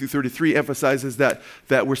 verses 30 through 33 emphasizes that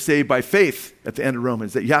we're saved by faith at the end of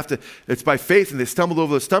Romans, that it's by faith, and they stumbled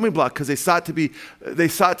over the stumbling block because they sought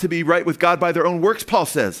to be right with God by their own works, Paul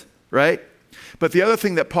says, right? But the other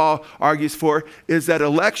thing that Paul argues for is that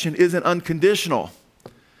election isn't unconditional.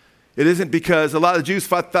 It isn't because a lot of Jews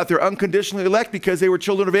thought they're unconditionally elect because they were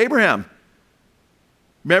children of Abraham.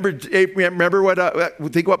 Remember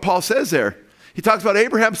think what Paul says there. He talks about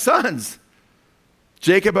Abraham's sons.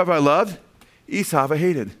 Jacob have I loved, Esau have I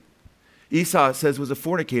hated. Esau, it says, was a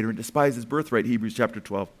fornicator and despised his birthright, Hebrews chapter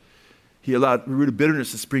 12. He allowed the root of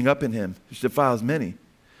bitterness to spring up in him, which defiles many.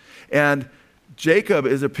 And Jacob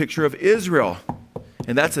is a picture of Israel.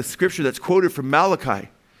 And that's a scripture that's quoted from Malachi.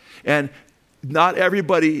 And not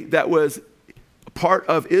everybody that was part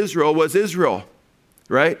of Israel was Israel,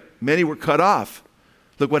 right? Many were cut off.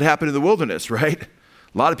 Look what happened in the wilderness, right?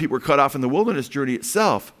 A lot of people were cut off in the wilderness journey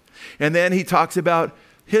itself. And then he talks about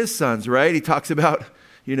his sons, right? He talks about,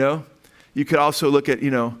 you could also look at,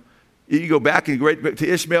 you go back and go to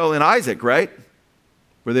Ishmael and Isaac, right?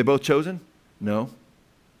 Were they both chosen? No.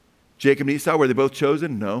 Jacob and Esau, were they both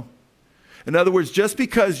chosen? No. In other words, just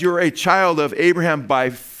because you're a child of Abraham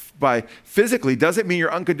by physically doesn't mean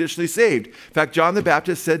you're unconditionally saved. In fact, John the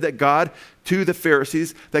Baptist said that God, to the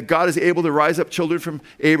Pharisees, that God is able to rise up children from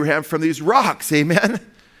Abraham from these rocks. Amen?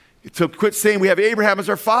 So quit saying we have Abraham as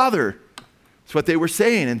our father. That's what they were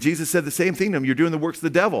saying. And Jesus said the same thing to them. You're doing the works of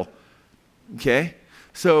the devil. Okay?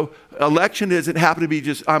 So election doesn't happen to be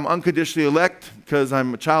just, I'm unconditionally elect because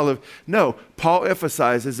I'm a child of, no. Paul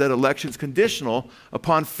emphasizes that election is conditional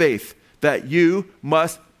upon faith, that you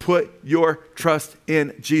must put your trust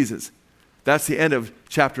in Jesus. That's the end of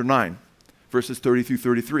chapter 9, verses 30 through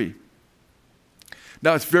 33.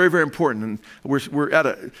 Now, it's very, very important, and we're at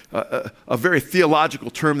a very theological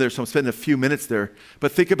term there, so I'm spending a few minutes there.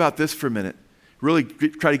 But think about this for a minute. Really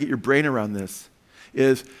try to get your brain around this.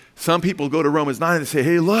 Is some people go to Romans 9 and say,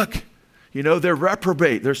 hey, look, they're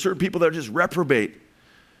reprobate. There's certain people that are just reprobate.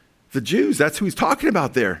 The Jews, that's who he's talking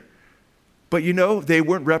about there. But they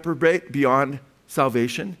weren't reprobate beyond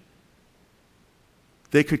salvation.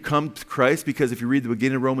 They could come to Christ because if you read the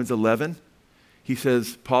beginning of Romans 11,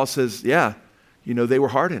 Paul says, yeah, they were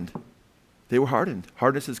hardened. They were hardened.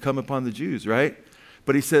 Hardness has come upon the Jews, right?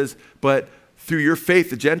 But he says, but through your faith,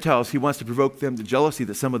 the Gentiles, he wants to provoke them to jealousy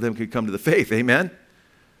that some of them could come to the faith. Amen?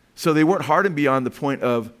 So they weren't hardened beyond the point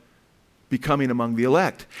of becoming among the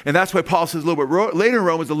elect. And that's why Paul says a little bit later in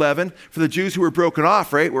Romans 11, for the Jews who were broken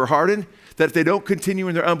off, right, were hardened, that if they don't continue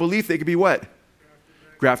in their unbelief, they could be what?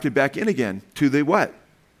 Grafted back in again to the what?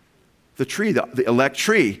 The tree, the elect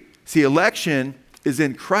tree. See, election is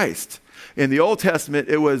in Christ. In the Old Testament,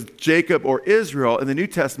 it was Jacob or Israel. In the New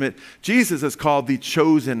Testament, Jesus is called the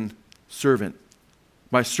chosen servant.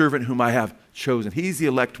 My servant whom I have chosen. He's the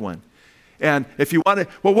elect one. And if you want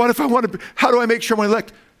to, how do I make sure I'm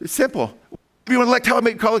elect? It's simple. If you want to elect, how do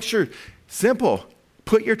I call it sure? Simple.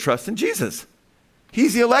 Put your trust in Jesus.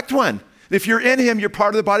 He's the elect one. If you're in him, you're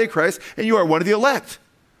part of the body of Christ, and you are one of the elect.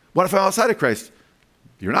 What if I'm outside of Christ?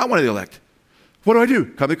 You're not one of the elect. What do I do?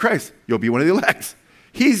 Come to Christ. You'll be one of the elect.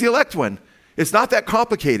 He's the elect one. It's not that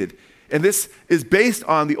complicated. And this is based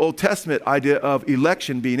on the Old Testament idea of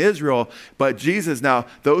election being Israel. But Jesus now,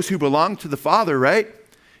 those who belong to the Father, right?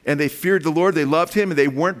 And they feared the Lord, they loved him, and they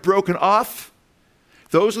weren't broken off.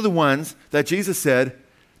 Those are the ones that Jesus said,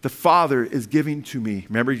 the Father is giving to me.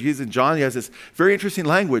 Remember, Jesus in John, he has this very interesting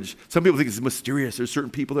language. Some people think it's mysterious. There's certain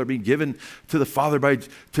people that are being given to the Father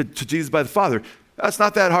to Jesus by the Father. That's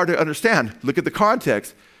not that hard to understand. Look at the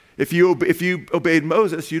context. If you obeyed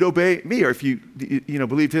Moses, you'd obey me. Or if you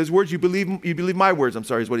believed his words, you believe my words. I'm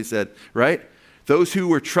sorry, is what he said, right? Those who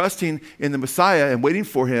were trusting in the Messiah and waiting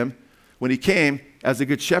for him, when he came, as a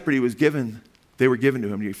good shepherd, they were given to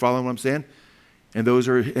him. You following what I'm saying? And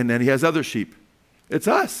then he has other sheep. It's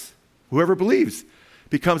us. Whoever believes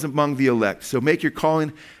becomes among the elect. So make your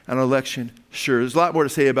calling and election sure. There's a lot more to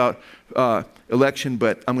say about election,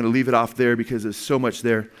 but I'm going to leave it off there because there's so much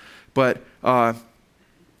there. But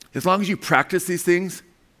as long as you practice these things,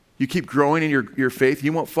 you keep growing in your faith,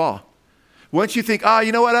 you won't fall. Once you think,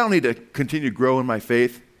 you know what, I don't need to continue to grow in my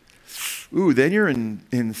faith, then you're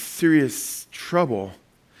in serious trouble.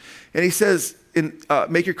 And he says,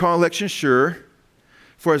 make your call and election sure.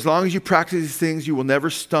 For as long as you practice these things, you will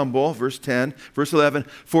never stumble. Verse 10, verse 11.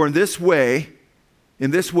 For in this way,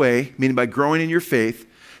 meaning by growing in your faith,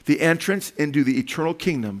 the entrance into the eternal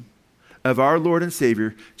kingdom of our Lord and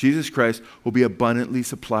Savior, Jesus Christ, will be abundantly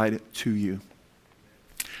supplied to you.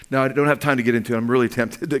 Now, I don't have time to get into it. I'm really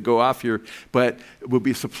tempted to go off here, but it will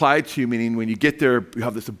be supplied to you, meaning when you get there, you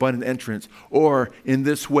have this abundant entrance. Or in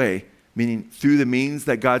this way, meaning through the means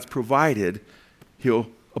that God's provided, he'll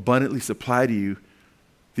abundantly supply to you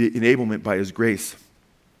the enablement by his grace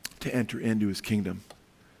to enter into his kingdom.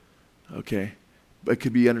 Okay? it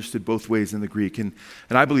could be understood both ways in the Greek. And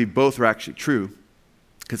I believe both are actually true,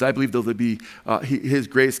 because I believe there'll be, his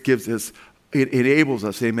grace gives us, it enables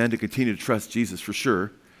us, amen, to continue to trust Jesus for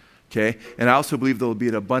sure. Okay? And I also believe there'll be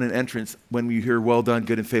an abundant entrance when we hear, well done,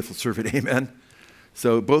 good and faithful servant, amen?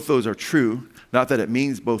 So both those are true. Not that it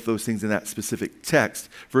means both those things in that specific text.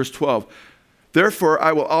 Verse 12, therefore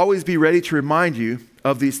I will always be ready to remind you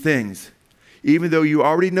of these things, even though you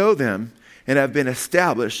already know them and have been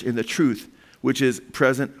established in the truth which is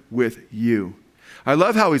present with you. I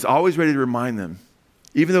love how he's always ready to remind them,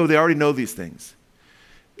 even though they already know these things.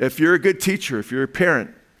 If you're a good teacher, if you're a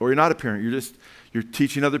parent, or you're not a parent, you're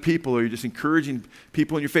teaching other people, or you're just encouraging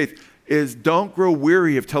people in your faith, is don't grow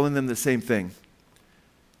weary of telling them the same thing.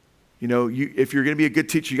 You know, if you're going to be a good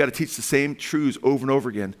teacher, you got to teach the same truths over and over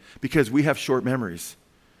again, because we have short memories.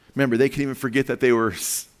 Remember, they can even forget that they were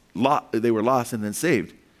lost and then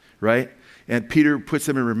saved, right? And Peter puts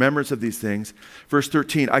them in remembrance of these things. Verse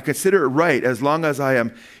 13, I consider it right, as long as I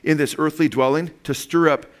am in this earthly dwelling, to stir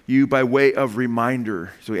up you by way of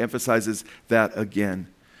reminder. So he emphasizes that again.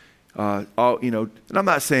 And I'm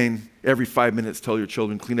not saying every 5 minutes tell your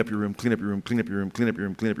children, clean up your room, clean up your room, clean up your room, clean up your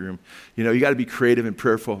room, clean up your room. You know, you got to be creative and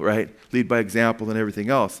prayerful, right? Lead by example and everything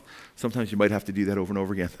else. Sometimes you might have to do that over and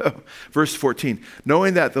over again. Verse 14,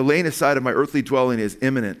 knowing that the laying aside of my earthly dwelling is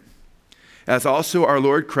imminent, as also our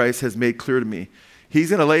Lord Christ has made clear to me. He's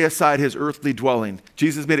going to lay aside his earthly dwelling.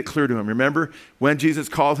 Jesus made it clear to him. Remember when Jesus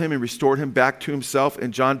called him and restored him back to himself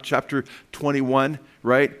in John chapter 21,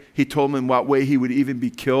 right? He told him in what way he would even be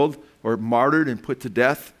killed or martyred and put to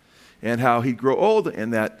death, and how he'd grow old,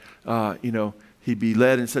 and that, he'd be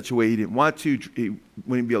led in such a way he didn't want to. He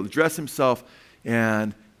wouldn't be able to dress himself,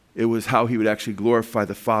 and it was how he would actually glorify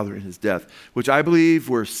the Father in his death, which I believe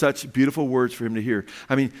were such beautiful words for him to hear.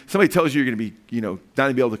 I mean, somebody tells you you're going to be, not going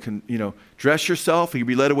to be able to, dress yourself, and you'll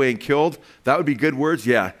be led away and killed. That would be good words,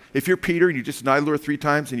 yeah. If you're Peter and you just denied the Lord 3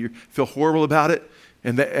 times and you feel horrible about it,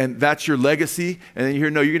 and that's your legacy, and then you hear,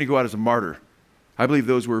 no, you're going to go out as a martyr. I believe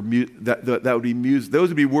those were that would be music. Those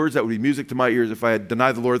would be words that would be music to my ears if I had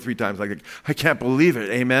denied the Lord 3 times. Like, I can't believe it,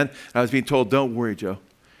 amen. And I was being told, don't worry, Joe.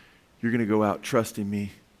 You're going to go out trusting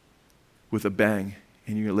me with a bang,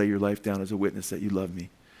 and you're going to lay your life down as a witness that you love me.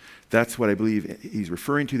 That's what I believe he's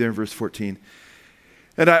referring to there in verse 14.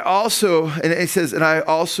 And it says, and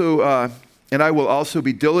I will also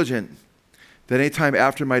be diligent that any time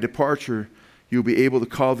after my departure, you'll be able to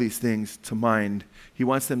call these things to mind. He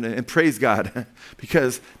wants them to, and praise God,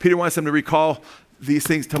 because Peter wants them to recall these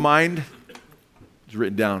things to mind. It's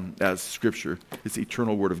written down as scripture. It's the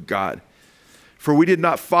eternal word of God. For we did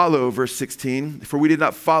not follow, verse 16, for we did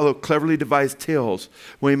not follow cleverly devised tales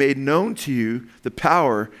when we made known to you the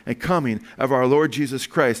power and coming of our Lord Jesus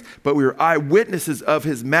Christ, but we were eyewitnesses of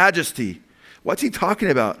his majesty. What's he talking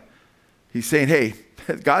about? He's saying, hey,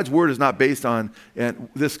 God's word is not based on, and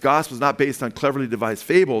this gospel is not based on cleverly devised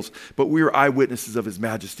fables, but we are eyewitnesses of his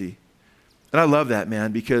majesty. And I love that,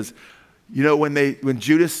 man, because, when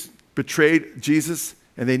Judas betrayed Jesus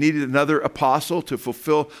and they needed another apostle to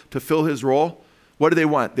fill his role, what did they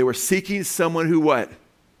want? They were seeking someone who had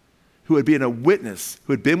been a witness,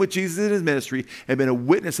 who had been with Jesus in his ministry and been a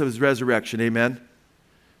witness of his resurrection, amen?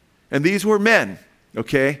 And these were men,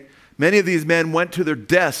 okay? Many of these men went to their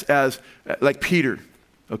deaths like Peter,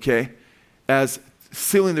 okay, as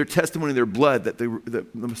sealing their testimony in their blood that the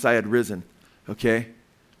Messiah had risen, okay?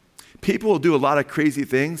 People will do a lot of crazy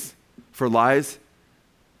things for lies,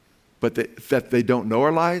 but that they don't know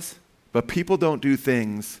are lies. But people don't do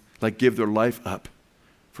things like give their life up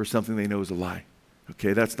for something they know is a lie,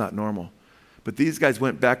 okay? That's not normal. But these guys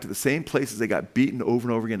went back to the same places they got beaten over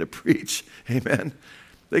and over again to preach, amen?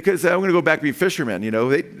 They could say, I'm going to go back to be fishermen.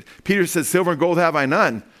 Peter says, silver and gold have I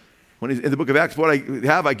none. When he's in the book of Acts, what I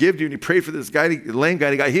have, I give to you. And he prayed for this guy, the lame guy,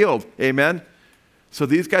 and he got healed. Amen? So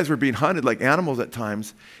these guys were being hunted like animals at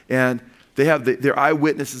times. And they have they're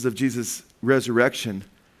eyewitnesses of Jesus' resurrection.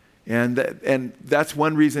 And that's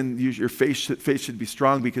one reason your faith should be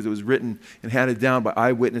strong, because it was written and handed down by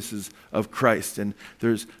eyewitnesses of Christ. And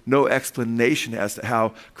there's no explanation as to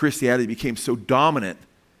how Christianity became so dominant.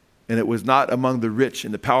 And it was not among the rich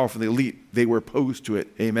and the powerful and the elite. They were opposed to it,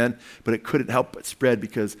 amen? But it couldn't help but spread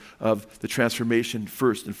because of the transformation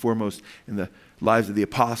first and foremost in the lives of the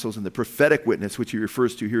apostles and the prophetic witness, which he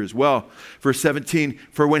refers to here as well. Verse 17,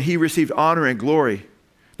 for when he received honor and glory.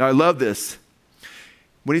 Now I love this.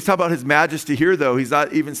 When he's talking about his majesty here, though, he's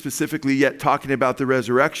not even specifically yet talking about the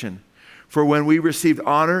resurrection. For when we received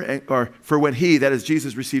honor, for when he, that is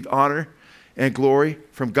Jesus, received honor and glory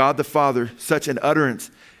from God the Father, such an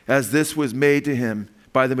utterance as this was made to him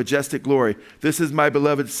by the majestic glory. This is my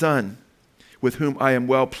beloved Son, with whom I am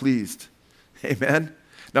well pleased. Amen.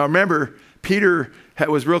 Now remember, Peter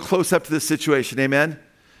was real close up to this situation. Amen.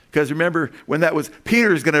 Because remember,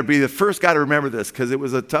 Peter's going to be the first guy to remember this because it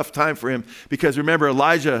was a tough time for him. Because remember,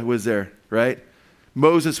 Elijah was there, right?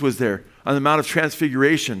 Moses was there on the Mount of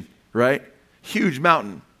Transfiguration, right? Huge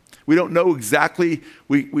mountain. We don't know exactly.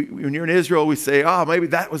 When you're in Israel, we say, maybe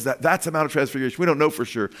that's a Mount of Transfiguration. We don't know for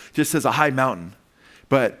sure. It just says a high mountain.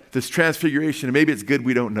 But this transfiguration, and maybe it's good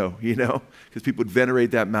we don't know, because people would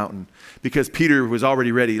venerate that mountain. Because Peter was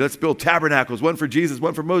already ready. Let's build tabernacles, one for Jesus,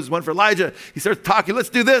 one for Moses, one for Elijah. He starts talking, let's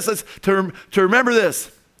do this, to remember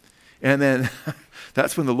this. And then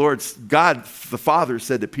that's when God, the Father,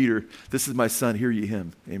 said to Peter, this is my son, hear ye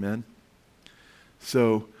him. Amen.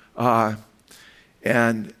 So,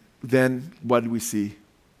 and then what did we see?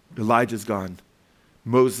 Elijah's gone.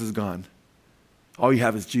 Moses is gone. All you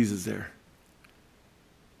have is Jesus there.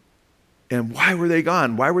 And why were they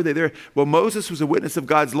gone? Why were they there? Well, Moses was a witness of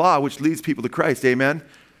God's law, which leads people to Christ. Amen.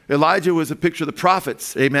 Elijah was a picture of the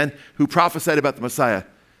prophets. Amen. Who prophesied about the Messiah.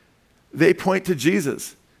 They point to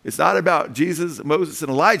Jesus. It's not about Jesus, Moses, and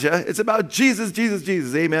Elijah. It's about Jesus, Jesus,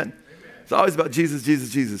 Jesus. Amen. It's always about Jesus, Jesus,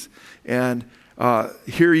 Jesus. And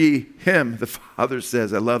hear ye him, the Father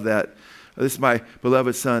says. I love that. This is my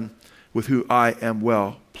beloved Son, with whom I am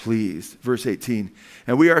well pleased. Verse 18.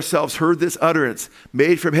 And we ourselves heard this utterance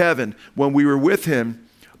made from heaven when we were with him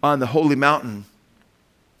on the holy mountain.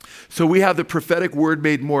 So we have the prophetic word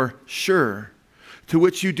made more sure, to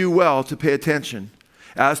which you do well to pay attention,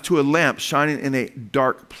 as to a lamp shining in a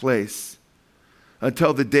dark place,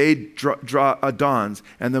 until the day dawns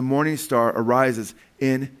and the morning star arises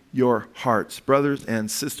in your hearts. Brothers and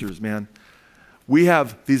sisters, man, we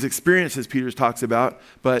have these experiences Peter talks about,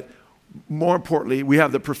 but more importantly, we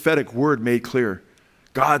have the prophetic word made clear.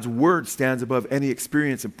 God's word stands above any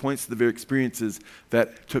experience and points to the very experiences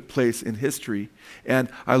that took place in history. And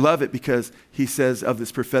I love it because he says of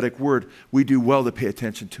this prophetic word, we do well to pay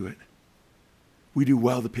attention to it. We do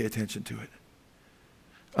well to pay attention to it.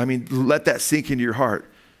 I mean, let that sink into your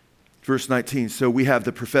heart. Verse 19, so we have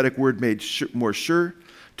the prophetic word made more sure,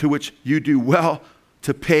 to which you do well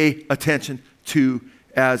to pay attention to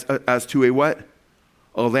as to a what?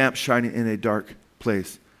 A lamp shining in a dark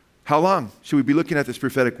place. How long should we be looking at this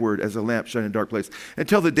prophetic word as a lamp shining in a dark place?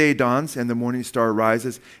 Until the day dawns and the morning star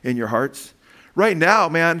rises in your hearts. Right now,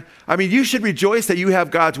 man, I mean, you should rejoice that you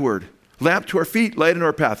have God's word. Lamp to our feet, light in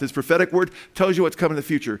our path. This prophetic word tells you what's coming in the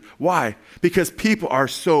future. Why? Because people are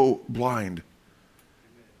so blind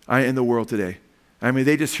in the world today. I mean,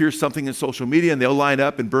 they just hear something in social media and they'll line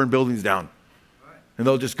up and burn buildings down. And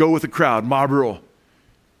they'll just go with the crowd, mob rule.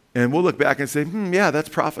 And we'll look back and say, yeah, that's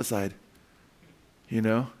prophesied.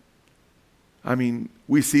 I mean,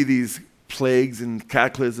 we see these plagues and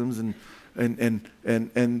cataclysms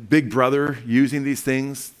and Big Brother using these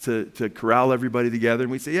things to corral everybody together.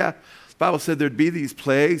 And we say, yeah, the Bible said there'd be these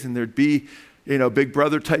plagues and there'd be, Big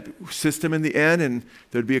Brother type system in the end, and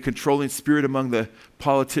there'd be a controlling spirit among the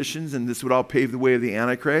politicians, and this would all pave the way of the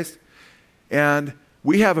Antichrist. And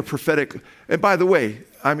we have a prophetic, and by the way,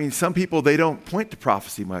 I mean, some people, they don't point to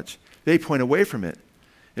prophecy much. They point away from it.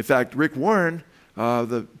 In fact, Rick Warren,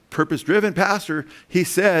 the purpose-driven pastor, he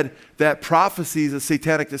said that prophecy is a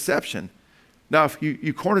satanic deception. Now, if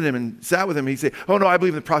you cornered him and sat with him, he'd say, oh, no, I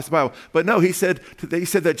believe in the prophecy of the Bible. But no, he said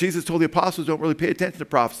that Jesus told the apostles, don't really pay attention to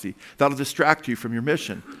prophecy. That'll distract you from your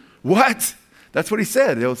mission. What? That's what he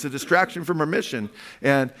said. It was a distraction from our mission.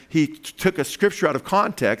 And he took a scripture out of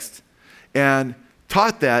context and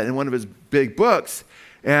taught that in one of his big books.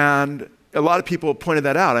 And a lot of people pointed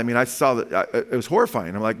that out. I mean, I saw that it was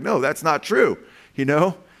horrifying. I'm like, no, that's not true.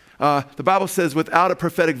 The Bible says, without a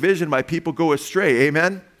prophetic vision, my people go astray.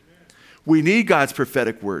 Amen? We need God's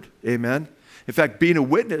prophetic word. Amen? In fact, being a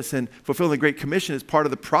witness and fulfilling the Great Commission is part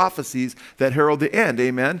of the prophecies that herald the end.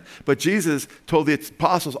 Amen? But Jesus told the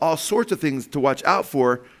apostles all sorts of things to watch out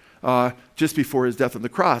for just before his death on the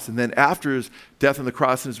cross. And then after his death on the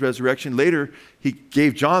cross and his resurrection, later, he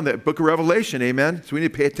gave John the book of Revelation. Amen? So we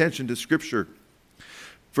need to pay attention to Scripture.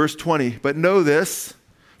 Verse 20, but know this,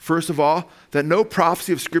 first of all, that no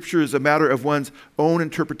prophecy of Scripture is a matter of one's own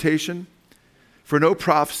interpretation. For no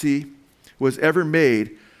prophecy was ever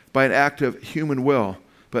made by an act of human will,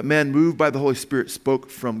 but men moved by the Holy Spirit spoke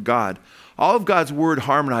from God. All of God's word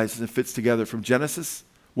harmonizes and fits together from Genesis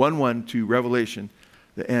 1:1 to Revelation,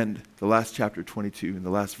 the end, the last chapter 22, and the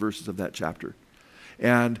last verses of that chapter.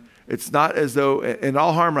 And it's not as though, and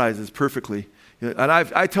all harmonizes perfectly. And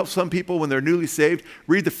I tell some people when they're newly saved,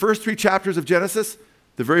 read the first 3 chapters of Genesis,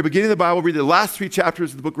 the very beginning of the Bible, read the last 3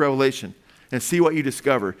 chapters of the book of Revelation, and see what you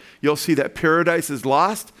discover. You'll see that paradise is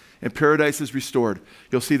lost and paradise is restored.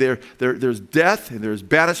 You'll see there's death and there's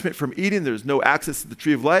banishment from Eden. There's no access to the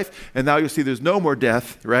tree of life. And now you'll see there's no more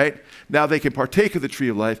death, right? Now they can partake of the tree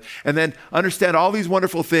of life and then understand all these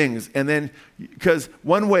wonderful things. And then, because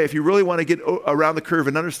one way, if you really want to get around the curve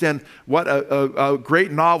and understand what a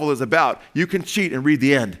great novel is about, you can cheat and read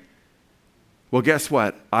the end. Well, guess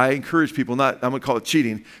what? I encourage people, I'm going to call it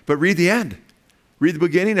cheating, but read the end. Read the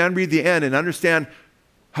beginning and read the end and understand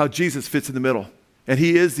how Jesus fits in the middle. And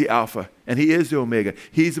he is the Alpha, and he is the Omega.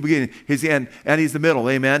 He's the beginning, he's the end, and he's the middle,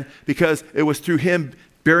 amen? Because it was through him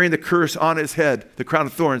bearing the curse on his head, the crown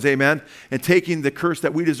of thorns, amen? And taking the curse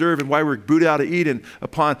that we deserve and why we're booted out of Eden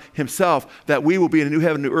upon himself, that we will be in a new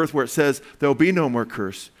heaven and new earth where it says there will be no more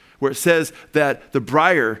curse, where it says that the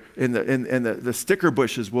briar and the sticker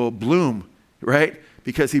bushes will bloom, right?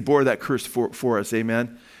 Because he bore that curse for us,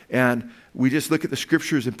 amen? And we just look at the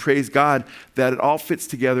scriptures and praise God that it all fits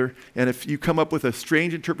together. And if you come up with a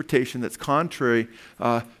strange interpretation that's contrary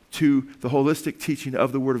to the holistic teaching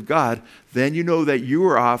of the Word of God, then you know that you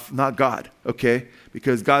are off, not God, okay?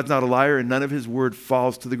 Because God's not a liar and none of his word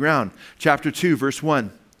falls to the ground. Chapter 2, verse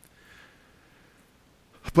 1.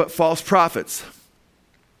 But false prophets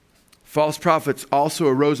also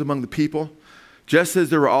arose among the people, just as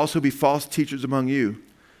there will also be false teachers among you,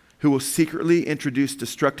 who will secretly introduce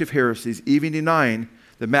destructive heresies, even denying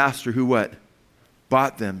the master who what?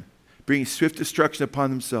 Bought them, bringing swift destruction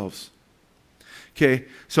upon themselves. Okay,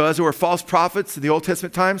 so as there were false prophets in the Old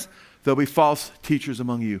Testament times, there'll be false teachers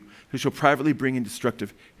among you who shall privately bring in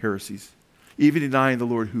destructive heresies, even denying the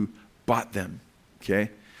Lord who bought them.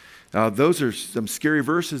 Okay, those are some scary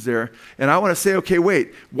verses there. And I want to say, okay,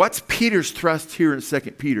 wait, what's Peter's thrust here in 2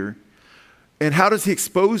 Peter? And how does he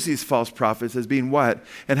expose these false prophets as being what?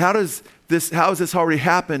 And how has this already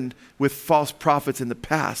happened with false prophets in the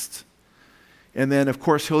past? And then, of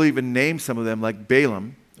course, he'll even name some of them like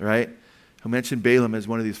Balaam, right? He'll mention Balaam as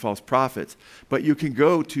one of these false prophets. But you can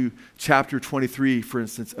go to chapter 23, for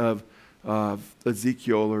instance, of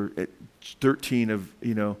Ezekiel, or 13 of,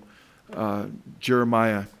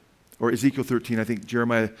 Jeremiah, or Ezekiel 13, I think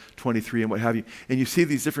Jeremiah 23 and what have you. And you see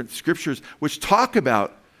these different scriptures which talk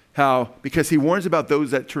about how, because he warns about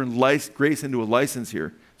those that turn grace into a license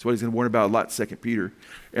here. That's what he's going to warn about a lot in 2 Peter.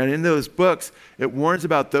 And in those books, it warns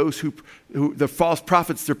about those who the false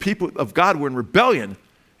prophets, they're people of God, were in rebellion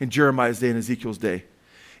in Jeremiah's day and Ezekiel's day.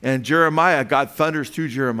 And Jeremiah, God thunders through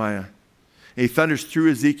Jeremiah. And he thunders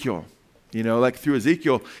through Ezekiel. You know, like through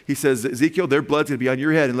Ezekiel, he says, Ezekiel, their blood's going to be on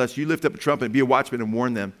your head unless you lift up a trumpet and be a watchman and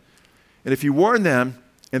warn them. And if you warn them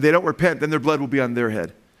and they don't repent, then their blood will be on their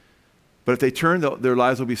head. But if they turn, their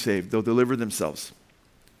lives will be saved. They'll deliver themselves.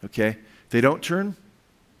 Okay? If they don't turn,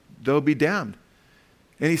 they'll be damned.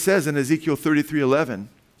 And he says in Ezekiel 33:11,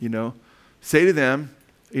 say to them,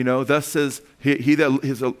 thus says he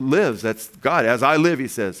that lives, that's God, as I live, he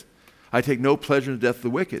says, I take no pleasure in the death of the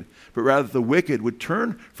wicked, but rather the wicked would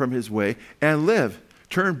turn from his way and live.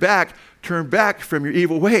 Turn back from your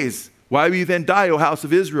evil ways. Why will you then die, O house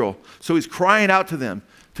of Israel? So he's crying out to them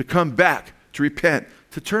to come back, to repent,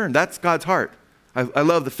 to turn. That's God's heart. I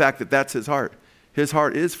love the fact that that's his heart. His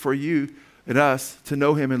heart is for you and us to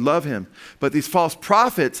know him and love him. But these false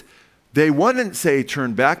prophets, they wouldn't say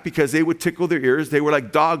turn back because they would tickle their ears. They were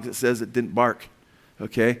like dogs, it says, that didn't bark.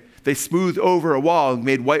 Okay? They smoothed over a wall and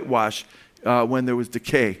made whitewash when there was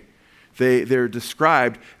decay. They're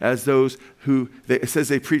described as those who, it says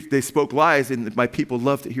they spoke lies, and my people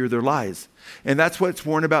love to hear their lies. And that's what it's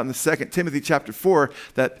warned about in the 2 Timothy chapter 4,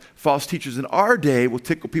 that false teachers in our day will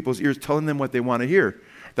tickle people's ears telling them what they want to hear.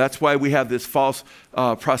 That's why we have this false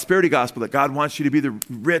prosperity gospel that God wants you to be the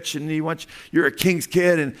rich and you're a king's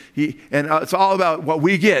kid and it's all about what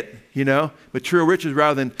we get, material riches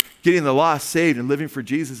rather than getting the lost saved and living for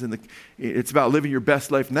Jesus. It's about living your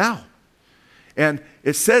best life now. And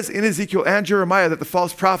it says in Ezekiel and Jeremiah that the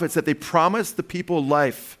false prophets, that they promise the people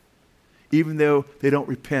life even though they don't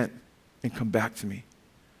repent and come back to me.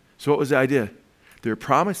 So what was the idea? They're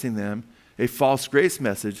promising them a false grace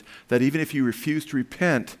message that even if you refuse to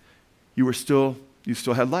repent, you still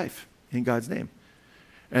had life in God's name.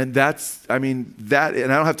 And and I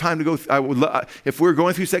don't have time to go, if we were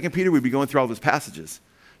going through 2 Peter, we'd be going through all those passages.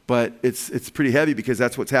 But it's pretty heavy because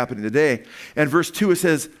that's what's happening today. And verse 2, it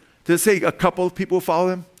says, does it say a couple of people will follow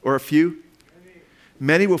them or a few?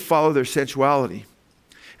 Many will follow their sensuality.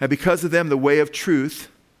 And because of them, the way of truth,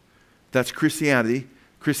 that's Christianity.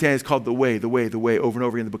 Christianity is called the way, over and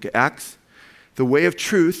over again in the book of Acts. The way of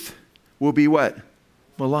truth will be what?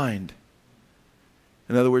 Maligned.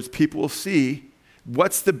 In other words, people will see,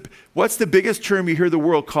 what's the biggest term you hear the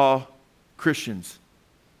world call Christians?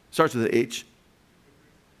 Starts with an H.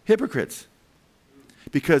 Hypocrites.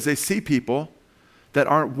 because they see people that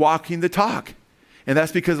aren't walking the talk. And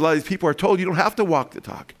that's because a lot of these people are told you don't have to walk the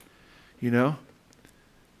talk, you know?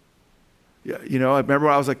 Yeah, you know, I remember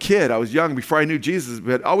when I was a kid, I was young before I knew Jesus,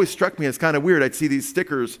 but it always struck me as kind of weird. I'd see these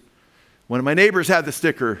stickers. One of my neighbors had the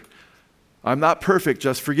sticker, "I'm not perfect,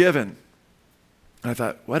 just forgiven." And I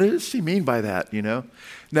thought, what does she mean by that, you know?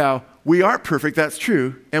 Now, we aren't perfect, that's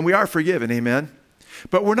true, and we are forgiven, amen?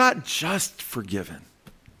 But we're not just forgiven.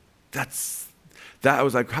 That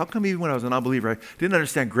was like, how come even when I was an unbeliever, I didn't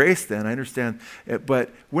understand grace then, I understand it,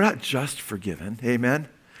 but we're not just forgiven, amen?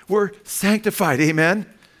 We're sanctified, amen?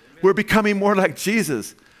 We're becoming more like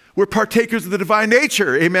Jesus. We're partakers of the divine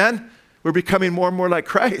nature, amen? We're becoming more and more like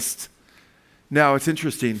Christ. Now, it's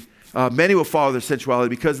interesting. Many will follow their sensuality.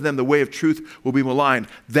 Because of them, the way of truth will be maligned.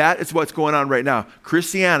 That is what's going on right now.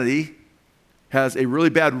 Christianity has a really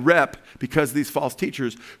bad rep because of these false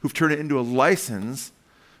teachers who've turned it into a license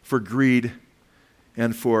for greed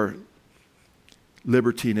and for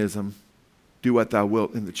libertinism. Do what thou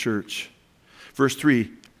wilt in the church. Verse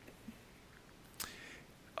 3.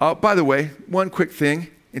 By the way, one quick thing.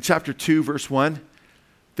 In chapter 2, verse 1,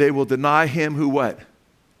 they will deny him who what?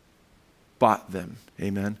 Bought them.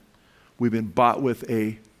 Amen. We've been bought with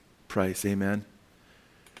a price. Amen.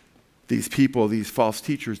 These people, these false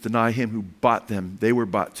teachers, deny him who bought them. They were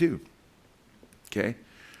bought too. Okay.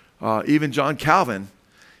 Even John Calvin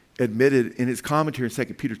admitted in his commentary in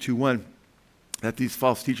 2 Peter 2:1 that these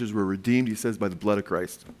false teachers were redeemed, he says, by the blood of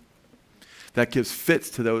Christ. That gives fits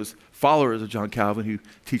to those followers of John Calvin who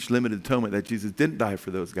teach limited atonement, that Jesus didn't die for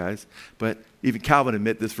those guys. But even Calvin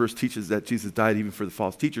admit this verse teaches that Jesus died even for the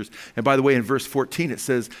false teachers. And by the way, in verse 14, it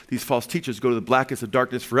says these false teachers go to the blackness of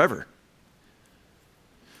darkness forever.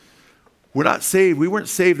 We're not saved. We weren't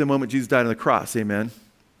saved the moment Jesus died on the cross. Amen.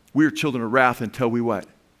 We were children of wrath until we what?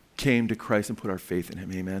 Came to Christ and put our faith in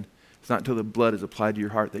him. Amen. It's not until the blood is applied to your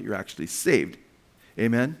heart that you're actually saved.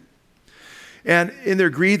 Amen. And in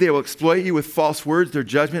their greed, they will exploit you with false words. Their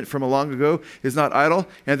judgment from a long ago is not idle,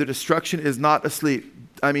 and their destruction is not asleep.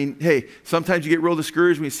 I mean, hey, sometimes you get real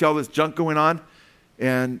discouraged when you see all this junk going on,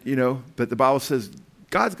 and, you know, but the Bible says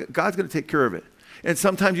God's going to take care of it. And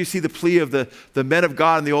sometimes you see the plea of the men of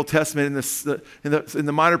God in the Old Testament, in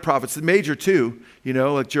the minor prophets, the major too, you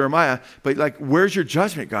know, like Jeremiah. But like, where's your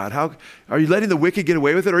judgment, God? How are you letting the wicked get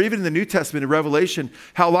away with it? Or even in the New Testament, in Revelation,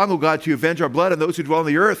 how long, O God, to avenge our blood on those who dwell on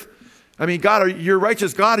the earth? I mean, God, you're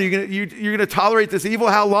righteous God. Are you're going to tolerate this evil?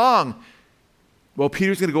 How long? Well,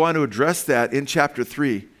 Peter's going to go on to address that in chapter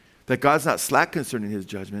 3, that God's not slack concerning his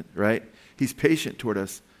judgment, right? He's patient toward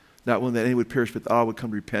us, not willing that any would perish, but that all would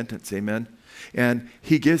come to repentance. Amen. And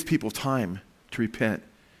he gives people time to repent.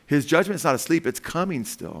 His judgment's not asleep, it's coming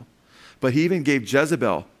still. But he even gave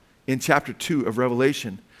Jezebel in chapter 2 of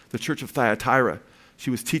Revelation, the church of Thyatira.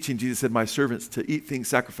 She was teaching, Jesus said, my servants to eat things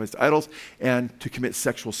sacrificed to idols and to commit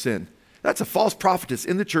sexual sin. That's a false prophetess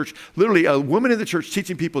in the church, literally a woman in the church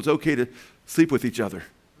teaching people it's okay to sleep with each other.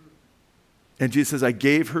 And Jesus says, I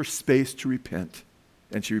gave her space to repent,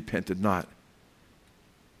 and she repented not.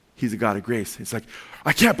 He's a God of grace. It's like,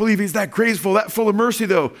 I can't believe he's that graceful, that full of mercy,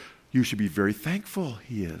 though. You should be very thankful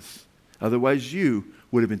he is. Otherwise, you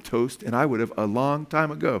would have been toast, and I would have a long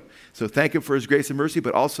time ago. So thank him for his grace and mercy,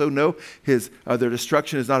 but also know their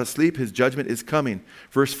destruction is not asleep. His judgment is coming.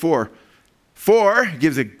 Verse 4.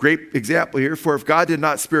 Gives a great example here. For if God did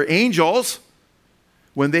not spare angels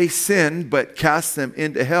when they sinned, but cast them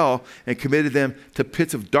into hell and committed them to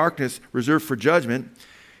pits of darkness reserved for judgment,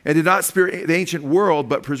 and did not spare the ancient world,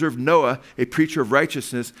 but preserved Noah, a preacher of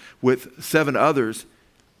righteousness, with 7 others,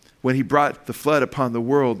 when he brought the flood upon the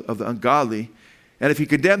world of the ungodly, and if he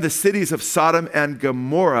condemned the cities of Sodom and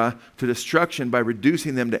Gomorrah to destruction by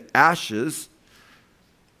reducing them to ashes.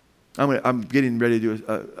 I'm getting ready to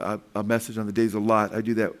do a message on the days of Lot. I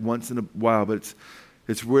do that once in a while, but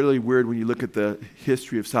it's really weird when you look at the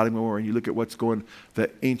history of Sodom and Gomorrah and you look at what's going, the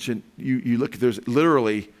ancient, you look, there's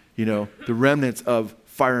literally, you know, the remnants of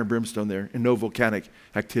fire and brimstone there and no volcanic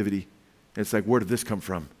activity. And it's like, where did this come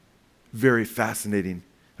from? Very fascinating,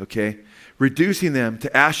 okay? Reducing them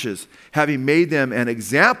to ashes, having made them an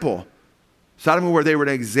example. Sodom and Gomorrah, they were an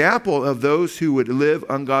example of those who would live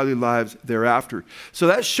ungodly lives thereafter. So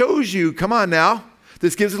that shows you, come on now,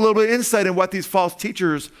 this gives a little bit of insight in what these false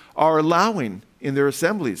teachers are allowing in their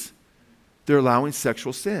assemblies. They're allowing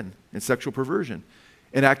sexual sin and sexual perversion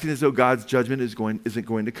and acting as though God's judgment isn't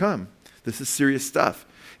going to come. This is serious stuff.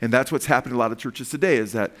 And that's what's happening in a lot of churches today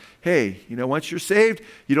is that, hey, you know, once you're saved,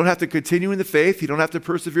 you don't have to continue in the faith. You don't have to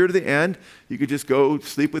persevere to the end. You could just go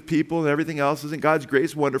sleep with people and everything else. Isn't God's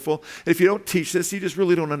grace wonderful? And if you don't teach this, you just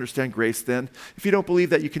really don't understand grace then. If you don't believe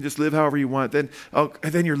that you can just live however you want, then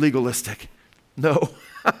you're legalistic. No.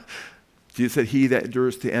 Jesus said, he that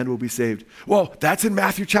endures to the end will be saved. Well, that's in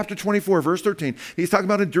Matthew chapter 24, verse 13. He's talking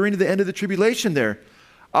about enduring to the end of the tribulation there.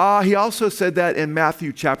 He also said that in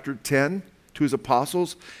Matthew chapter 10 to his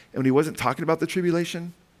apostles, and when he wasn't talking about the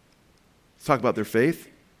tribulation, he's talking about their faith.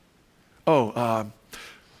 Well,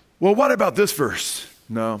 what about this verse?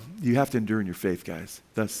 No, you have to endure in your faith, guys.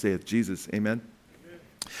 Thus saith Jesus, amen.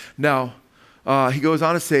 Now, he goes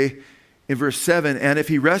on to say in verse 7, and if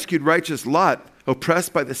he rescued righteous Lot,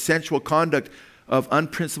 oppressed by the sensual conduct of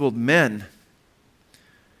unprincipled men.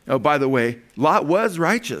 Oh, by the way, Lot was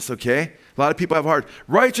righteous, okay? A lot of people have a hard,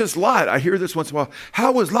 righteous Lot. I hear this once in a while.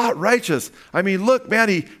 How was Lot righteous? I mean, look, man,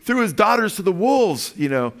 he threw his daughters to the wolves,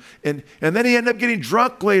 and then he ended up getting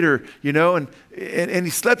drunk later, and he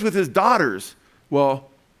slept with his daughters. Well,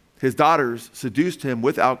 his daughters seduced him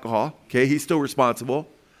with alcohol, okay? He's still responsible.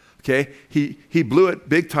 Okay, he blew it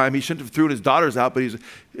big time. He shouldn't have thrown his daughters out, but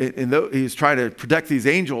he's trying to protect these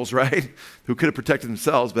angels, right? Who could have protected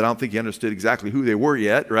themselves, but I don't think he understood exactly who they were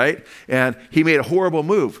yet, right? And he made a horrible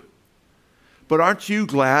move. But aren't you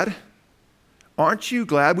glad? Aren't you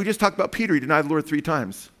glad? We just talked about Peter. He denied the Lord 3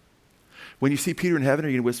 times. When you see Peter in heaven, are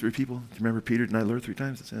you going to whisper to people, do you remember Peter denied the Lord 3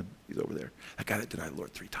 times? That's him. He's over there. That guy that denied the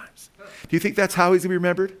Lord 3 times. Do you think that's how he's going to be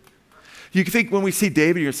remembered? You think when we see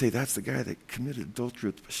David, you're going to say, that's the guy that committed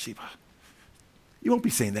adultery with Bathsheba. You won't be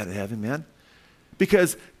saying that in heaven, man.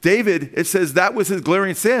 Because David, it says that was his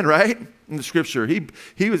glaring sin, right? In the scripture.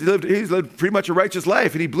 He's lived pretty much a righteous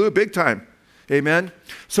life, and he blew it big time. Amen?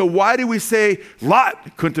 So why do we say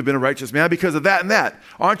Lot couldn't have been a righteous man? Because of that and that.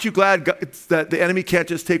 Aren't you glad that the enemy can't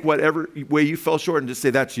just take whatever way you fell short and just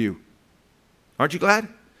say, that's you? Aren't you glad?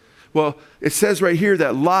 Well, it says right here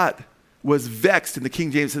that Lot was vexed, and the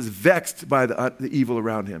King James says vexed by the evil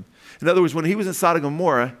around him. In other words, when he was in Sodom and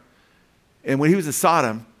Gomorrah, and when he was in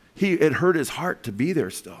Sodom, it hurt his heart to be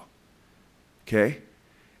there still. Okay?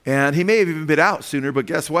 And he may have even been out sooner, but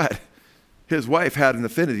guess what? His wife had an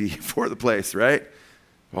affinity for the place, right?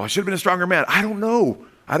 Well, I should have been a stronger man. I don't know.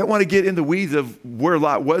 I don't want to get in the weeds of where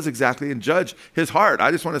Lot was exactly and judge his heart.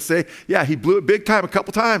 I just want to say, yeah, he blew it big time a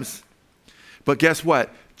couple times. But guess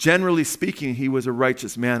what? Generally speaking, he was a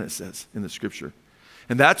righteous man, it says in the scripture.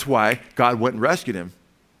 And that's why God went and rescued him,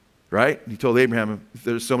 right? He told Abraham,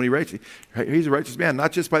 there's so many righteous. He's a righteous man,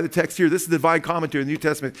 not just by the text here. This is the divine commentary in the New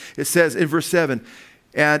Testament. It says in verse 7,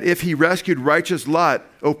 and if he rescued righteous Lot,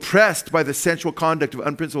 oppressed by the sensual conduct of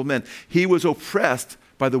unprincipled men, he was oppressed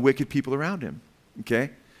by the wicked people around him, okay?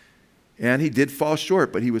 And he did fall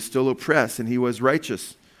short, but he was still oppressed, and he was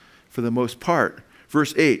righteous for the most part.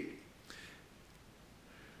 Verse 8,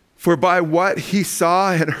 for by what he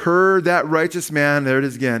saw and heard, that righteous man, there it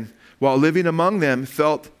is again, while living among them,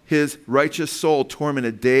 felt his righteous soul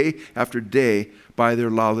tormented day after day by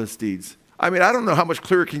their lawless deeds. I mean, I don't know how much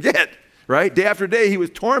clearer it can get, right? Day after day, he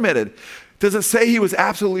was tormented. Does it say he was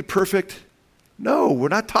absolutely perfect? No, we're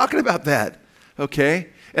not talking about that, okay?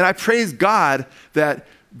 And I praise God that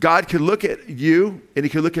God could look at you and he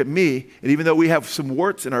could look at me, and even though we have some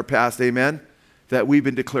warts in our past, amen, that we've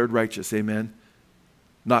been declared righteous, amen,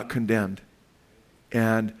 not condemned.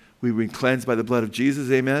 And we've been cleansed by the blood of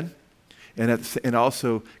Jesus, amen. And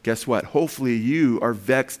also, guess what? Hopefully you are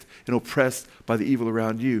vexed and oppressed by the evil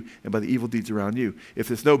around you and by the evil deeds around you.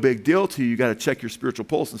 If it's no big deal to you, you got to check your spiritual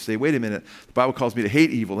pulse and say, wait a minute, the Bible calls me to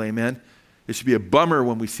hate evil, amen. It should be a bummer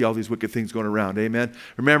when we see all these wicked things going around, amen.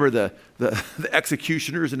 Remember the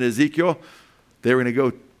executioners in Ezekiel? They were going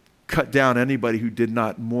to go cut down anybody who did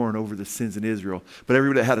not mourn over the sins in Israel. But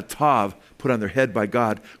everybody that had a tav put on their head by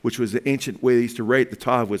God, which was the ancient way they used to write the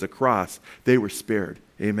tav was a cross, they were spared.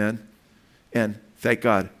 Amen? And thank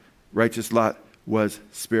God, righteous Lot was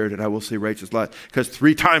spared. And I will say righteous Lot, because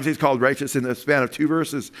 3 times he's called righteous in the span of 2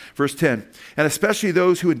 verses. Verse 10, and especially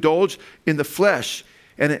those who indulge in the flesh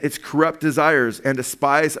and its corrupt desires and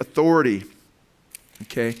despise authority.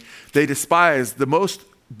 Okay? They despise the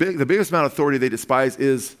biggest amount of authority they despise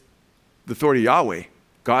is the authority of Yahweh,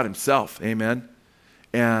 God himself, amen.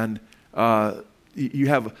 And you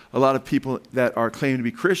have a lot of people that are claiming to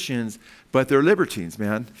be Christians, but they're libertines,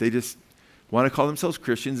 man. They just want to call themselves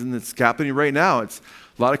Christians, and it's happening right now. It's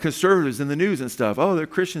a lot of conservatives in the news and stuff. Oh, they're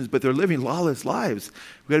Christians, but they're living lawless lives.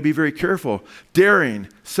 We've got to be very careful. Daring,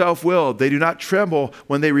 self-willed, they do not tremble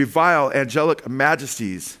when they revile angelic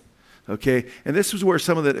majesties. Okay, and this is where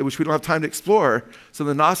some of which we don't have time to explore, some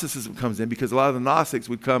of the Gnosticism comes in, because a lot of the Gnostics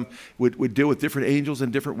would deal with different angels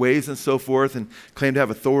in different ways and so forth, and claim to have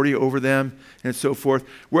authority over them and so forth.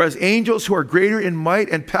 Whereas angels who are greater in might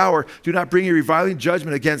and power do not bring a reviling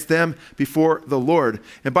judgment against them before the Lord.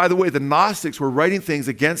 And by the way, the Gnostics were writing things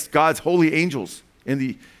against God's holy angels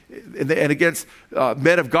in and against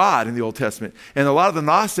men of God in the Old Testament. And a lot of the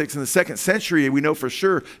Gnostics in the 2nd century, we know for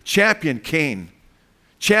sure, championed Cain,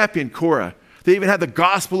 championed Korah. They even had the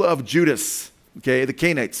gospel of Judas, okay, the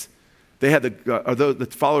Cainites. They had the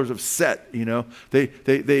followers of Set, you know.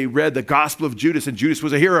 They read the gospel of Judas, and Judas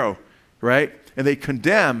was a hero, right? And they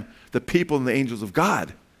condemn the people and the angels of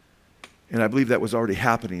God. And I believe that was already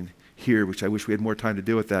happening here, which I wish we had more time to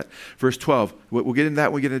deal with that. Verse 12, we'll get into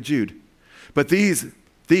that when we get into Jude. But these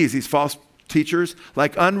false teachers,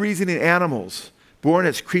 like unreasoning animals, born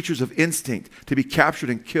as creatures of instinct, to be captured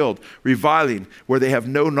and killed, reviling where they have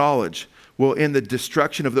no knowledge, will in the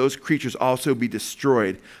destruction of those creatures also be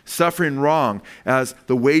destroyed, suffering wrong as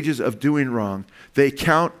the wages of doing wrong. They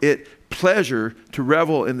count it pleasure to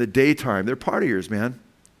revel in the daytime. They're partiers, man,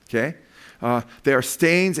 okay? They are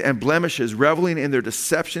stains and blemishes, reveling in their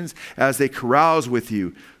deceptions as they carouse with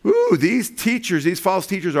you. Ooh, these false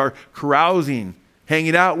teachers are carousing,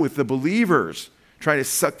 hanging out with the believers, trying to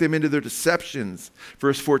suck them into their deceptions.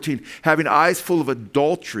 Verse 14, having eyes full of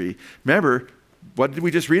adultery. Remember, what did we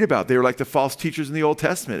just read about? They were like the false teachers in the Old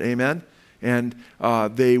Testament, amen? And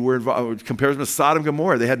they were involved, comparison to Sodom and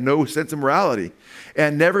Gomorrah. They had no sense of morality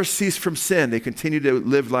and never ceased from sin. They continued to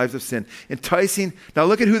live lives of sin. Enticing, now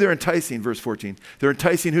look at who they're enticing, verse 14. They're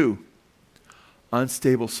enticing who?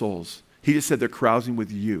 Unstable souls. He just said they're carousing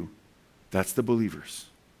with you. That's the believers.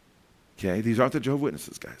 Okay? These aren't the Jehovah's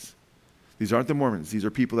Witnesses, guys. These aren't the Mormons. These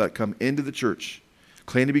are people that come into the church,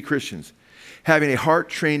 claim to be Christians, having a heart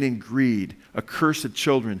trained in greed, accursed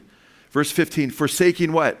children. Verse 15,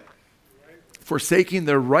 forsaking what? Forsaking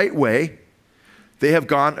the right way, they have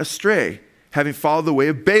gone astray, having followed the way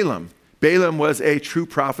of Balaam. Balaam was a true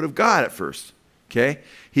prophet of God at first. Okay?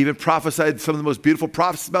 He even prophesied some of the most beautiful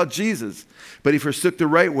prophecies about Jesus. But he forsook the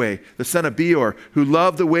right way, the son of Beor, who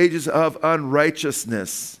loved the wages of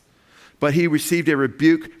unrighteousness. But he received a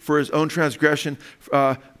rebuke for his own transgression,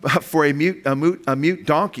 for a mute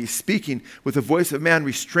donkey speaking with the voice of man,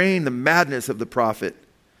 restrained the madness of the prophet.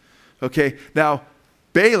 Okay, now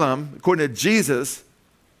Balaam, according to Jesus,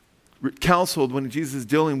 counseled when Jesus is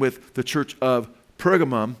dealing with the church of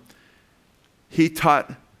Pergamum. He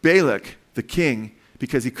taught Balak, the king,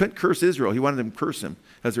 because he couldn't curse Israel. He wanted them to curse him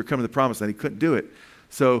as they're coming to the promised land. He couldn't do it.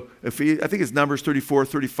 So I think it's Numbers 34,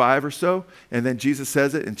 35 or so, and then Jesus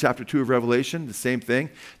says it in chapter 2 of Revelation, the same thing,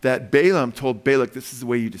 that Balaam told Balak, this is the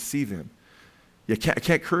way you deceive them. I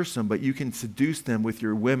can't curse them, but you can seduce them with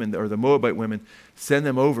your women, or the Moabite women, send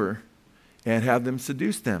them over and have them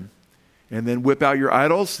seduce them. And then whip out your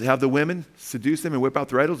idols, have the women seduce them and whip out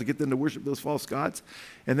their idols to get them to worship those false gods.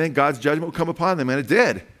 And then God's judgment will come upon them, and it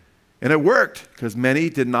did. And it worked, because many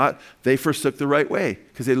did not, they forsook the right way,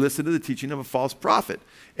 because they listened to the teaching of a false prophet.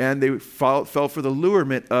 And they fell for the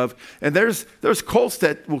allurement of, and there's cults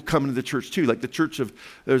that will come into the church too, like the church of,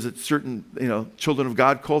 there's a certain, Children of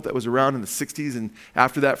God cult that was around in the 60s and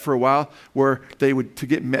after that for a while, where they would, to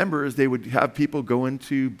get members, they would have people go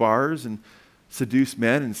into bars and seduce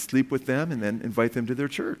men and sleep with them and then invite them to their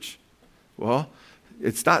church. Well,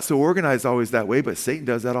 it's not so organized always that way, but Satan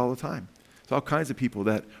does that all the time. All kinds of people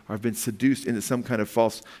that have been seduced into some kind of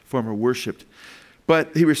false form of worship.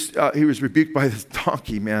 But he was rebuked by this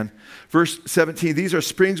donkey, man. Verse 17, these are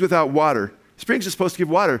springs without water. Springs are supposed to give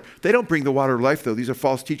water. They don't bring the water of life, though. These are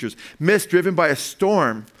false teachers. Mist driven by a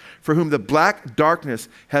storm, for whom the black darkness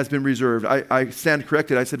has been reserved. I stand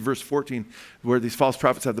corrected. I said verse 14, where these false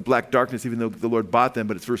prophets have the black darkness, even though the Lord bought them,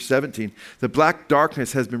 but it's verse 17. The black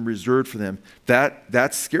darkness has been reserved for them.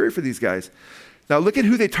 That's scary for these guys. Now look at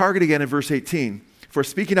who they target again in verse 18. For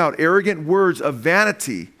speaking out arrogant words of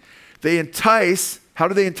vanity, they entice. How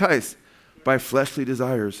do they entice? By fleshly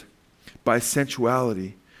desires, by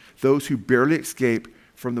sensuality, those who barely escape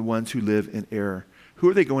from the ones who live in error. Who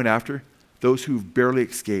are they going after? Those who've barely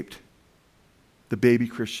escaped. The baby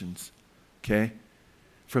Christians, okay?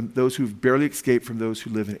 From those who've barely escaped from those who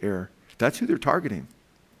live in error. That's who they're targeting.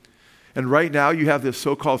 And right now you have this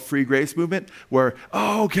so-called free grace movement where,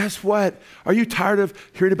 oh, guess what? Are you tired of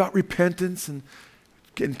hearing about repentance and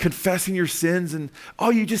confessing your sins? And, oh,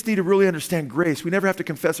 you just need to really understand grace. We never have to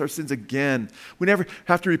confess our sins again. We never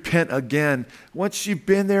have to repent again. Once you've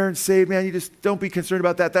been there and saved, man, you just don't be concerned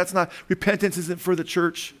about that. Repentance isn't for the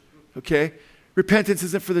church, okay? Repentance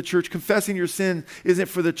isn't for the church. Confessing your sin isn't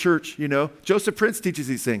for the church, Joseph Prince teaches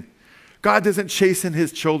these things. God doesn't chasten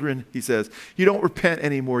his children, he says. You don't repent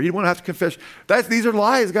anymore. You don't have to confess. These are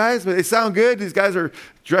lies, guys, but they sound good. These guys are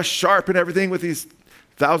dressed sharp and everything with these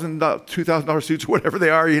 $1,000, $2,000 suits, whatever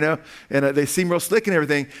they are, and they seem real slick and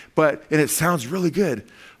everything, and it sounds really good.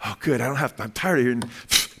 Oh, good. I'm tired of hearing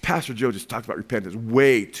Pastor Joe just talked about repentance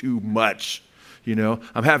way too much.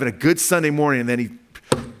 I'm having a good Sunday morning, and then he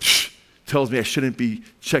tells me I shouldn't be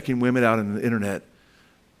checking women out on the internet.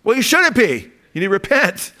 Well, you shouldn't be. You need to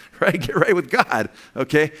repent, right? Get right with God,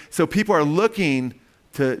 okay? So people are looking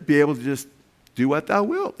to be able to just do what thou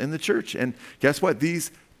wilt in the church. And guess what?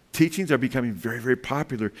 These teachings are becoming very, very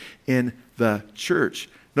popular in the church.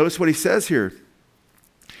 Notice what he says here.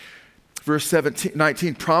 Verse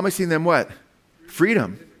 19, promising them what?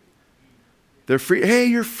 Freedom. They're free. Hey,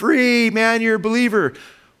 you're free, man. You're a believer.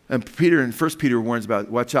 And Peter in 1 Peter warns about,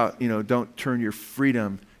 watch out, don't turn your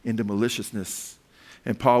freedom into maliciousness.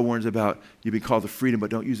 And Paul warns about, you've been called to freedom, but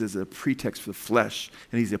don't use it as a pretext for the flesh.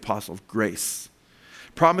 And he's the apostle of grace.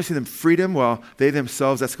 Promising them freedom while they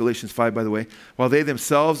themselves, that's Galatians 5, by the way, while they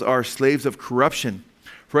themselves are slaves of corruption.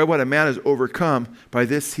 For what a man is overcome, by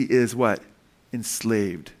this he is what?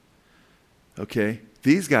 Enslaved. Okay?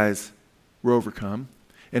 These guys were overcome,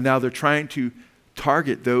 and now they're trying to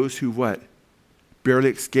target those who what? Barely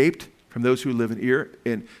escaped from those who live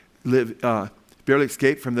in barely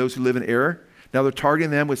escaped from those who live in error. Now they're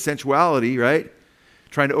targeting them with sensuality, right?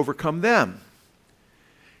 Trying to overcome them.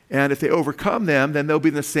 And if they overcome them, then they'll be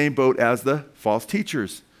in the same boat as the false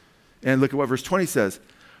teachers. And look at what verse 20 says.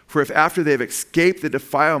 For if after they've escaped the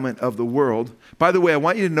defilement of the world, by the way, I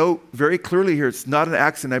want you to note very clearly here, it's not an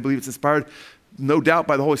accident, I believe it's inspired, no doubt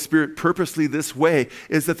by the Holy Spirit purposely this way,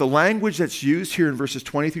 is that the language that's used here in verses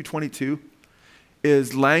 20 through 22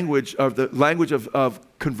 is language of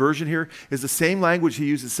conversion here, is the same language he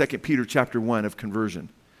uses in 2 Peter chapter 1 of conversion,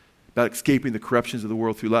 about escaping the corruptions of the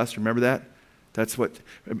world through lust. Remember that? That's what,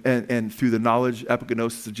 and through the knowledge,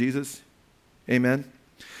 epigenosis of Jesus. Amen.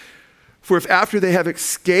 For if after they have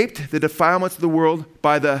escaped the defilements of the world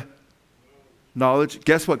by the knowledge,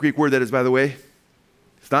 guess what Greek word that is, by the way?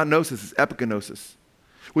 It's not gnosis, it's epigenosis,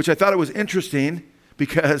 which I thought it was interesting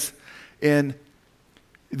because in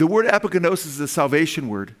the word epigenosis is a salvation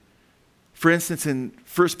word. For instance, in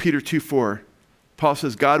 1 Peter 2:4, Paul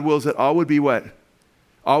says, God wills that all would be what?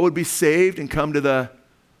 All would be saved and come to the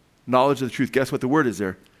knowledge of the truth. Guess what the word is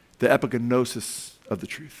there? The epigenosis of the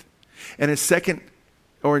truth. And in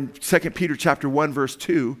 2 Peter chapter 1, verse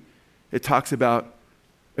 2, it talks about,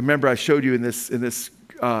 remember I showed you in this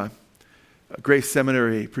Grace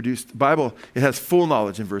Seminary produced Bible, it has full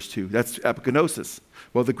knowledge in verse 2. That's epigenosis.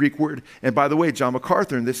 Well, the Greek word, and by the way, John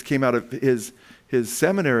MacArthur, and this came out of his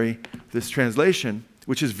seminary, this translation,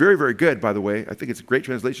 which is very, very good, by the way. I think it's a great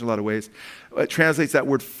translation in a lot of ways. It translates that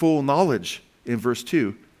word full knowledge in verse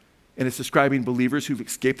 2. And it's describing believers who've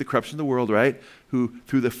escaped the corruption of the world, right? Who,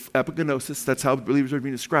 through the epigenosis, that's how believers are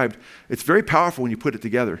being described. It's very powerful when you put it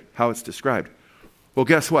together, how it's described. Well,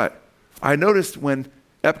 guess what? I noticed when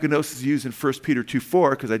epigenosis is used in 1 Peter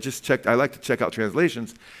 2:4, because I just checked, I like to check out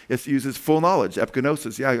translations, it uses full knowledge,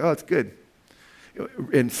 epigenosis. Yeah, oh, it's good.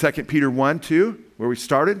 In 2 Peter 1:2, where we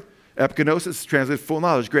started, epigenosis is translated full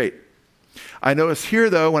knowledge. Great. I notice here,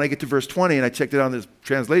 though, when I get to verse 20, and I checked it on this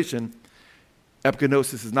translation,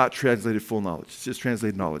 epigenosis is not translated full knowledge. It's just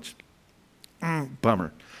translated knowledge.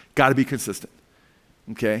 Bummer. Got to be consistent,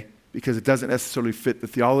 okay? Because it doesn't necessarily fit the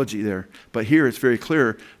theology there. But here it's very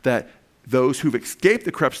clear that those who've escaped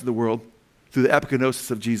the corruption of the world through the epigenosis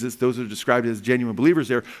of Jesus, those who are described as genuine believers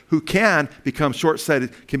there, who can become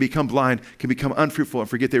short-sighted, can become blind, can become unfruitful and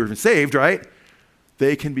forget they were even saved, right?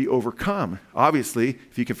 They can be overcome. Obviously,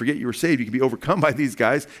 if you can forget you were saved, you can be overcome by these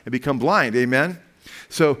guys and become blind, amen?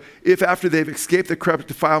 So if after they've escaped the corrupt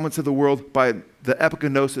defilements of the world by the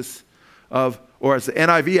epigenosis of, or as the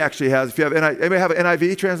NIV actually has, if you have, anybody have an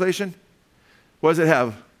NIV translation? What does it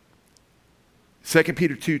have? 2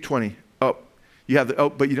 Peter 2:20. Oh, you have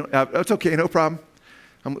but you don't have, it's okay, no problem.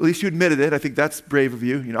 At least you admitted it. I think that's brave of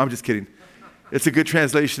you. I'm just kidding. It's a good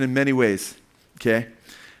translation in many ways, okay?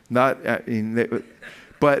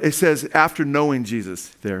 But it says after knowing Jesus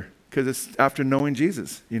there, because it's after knowing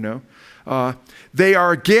Jesus, They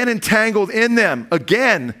are again entangled in them,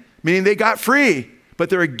 again, meaning they got free, but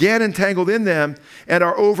they're again entangled in them and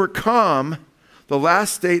are overcome. The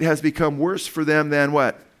last state has become worse for them than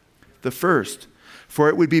what? The first. For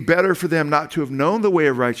it would be better for them not to have known the way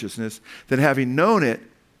of righteousness than having known it.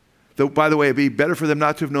 Though, by the way, it'd be better for them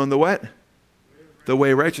not to have known the what? The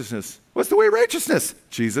way of righteousness. What's the way of righteousness?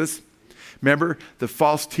 Jesus. Remember, the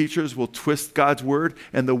false teachers will twist God's word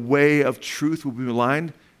and the way of truth will be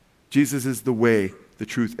maligned. Jesus is the way, the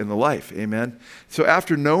truth, and the life. Amen. So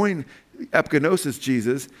after knowing epigenosis,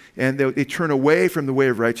 Jesus, and they turn away from the way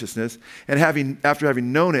of righteousness, and after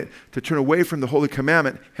having known it, to turn away from the holy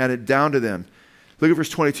commandment handed down to them. Look at verse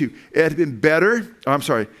 22. It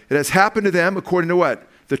has happened to them according to what?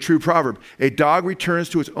 The true proverb. A dog returns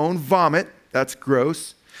to its own vomit. That's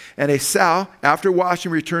gross. And a sow, after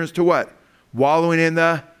washing, returns to what? Wallowing in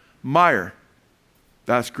the mire.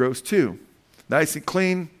 That's gross too. Nice and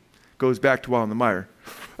clean, goes back to while in the mire.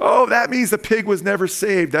 Oh, that means the pig was never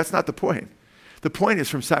saved. That's not the point. The point is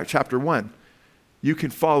from chapter 1. You can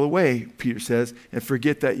fall away, Peter says, and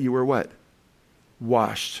forget that you were what?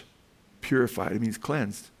 Washed, purified. It means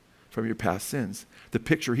cleansed from your past sins. The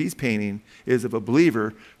picture he's painting is of a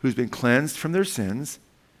believer who's been cleansed from their sins,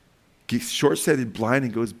 gets short-sighted, blind,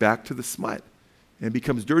 and goes back to the smut and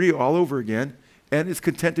becomes dirty all over again and is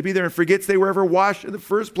content to be there and forgets they were ever washed in the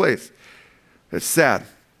first place. That's sad.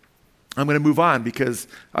 I'm going to move on because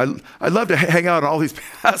I'd love to hang out on all these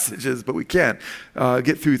passages, but we can't.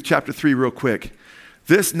 Get through chapter 3 real quick.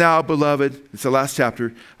 This now, beloved, it's the last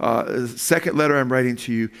chapter, second letter I'm writing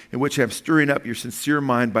to you, in which I'm stirring up your sincere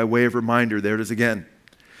mind by way of reminder, there it is again,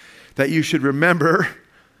 that you should remember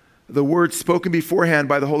the words spoken beforehand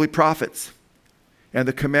by the holy prophets and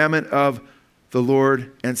the commandment of the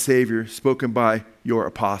Lord and Savior spoken by your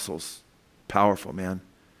apostles. Powerful, man.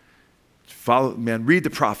 Follow, man, read the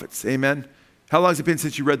prophets. Amen. How long has it been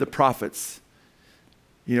since you read the prophets?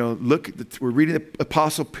 You know, look, we're reading the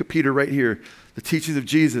Apostle Peter right here, the teachings of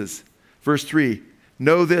Jesus. Verse 3,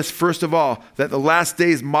 know this, first of all, that the last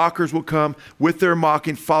days mockers will come with their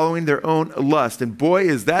mocking, following their own lust. And boy,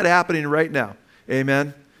 is that happening right now.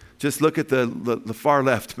 Amen. Just look at the far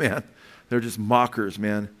left, man. They're just mockers,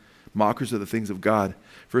 man. Mockers of the things of God.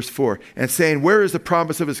 Verse 4, and saying, where is the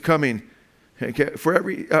promise of his coming? Okay, for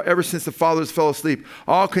ever since the fathers fell asleep,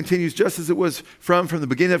 all continues just as it was from the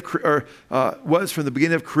beginning of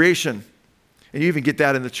creation. And you even get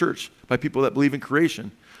that in the church by people that believe in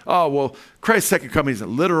creation. Oh, well, Christ's second coming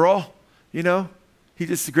isn't literal, you know. He's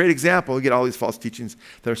just a great example. You get all these false teachings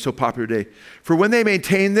that are so popular today. For when they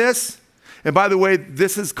maintain this, and by the way,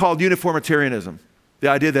 this is called uniformitarianism, the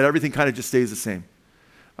idea that everything kind of just stays the same.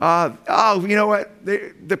 You know what?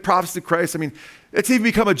 The prophets of Christ, I mean, it's even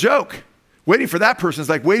become a joke. Waiting for that person is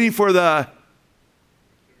like waiting for the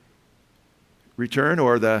return,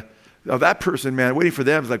 or that person, man, waiting for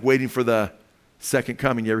them is like waiting for the second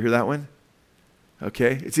coming. You ever hear that one?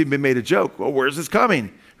 Okay. It's even been made a joke. Well, where's this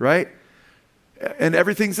coming? Right? And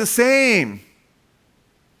everything's the same.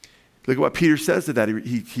 Look at what Peter says to that.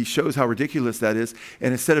 He shows how ridiculous that is.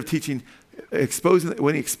 And instead of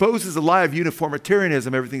when he exposes the lie of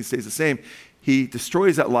uniformitarianism, everything stays the same, he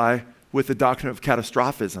destroys that lie with the doctrine of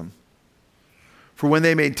catastrophism. For when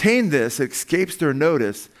they maintain this, it escapes their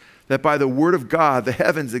notice that by the word of God, the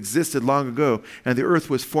heavens existed long ago, and the earth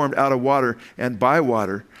was formed out of water and by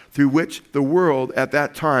water, through which the world at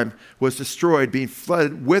that time was destroyed, being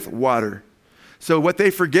flooded with water. So what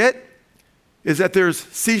they forget is that there's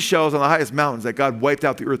seashells on the highest mountains, that God wiped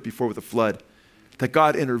out the earth before with a flood, that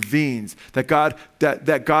God intervenes, that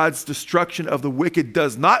God's destruction of the wicked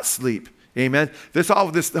does not sleep. Amen. The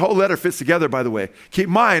whole letter fits together, by the way. Keep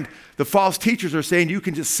in mind, the false teachers are saying you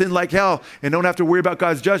can just sin like hell and don't have to worry about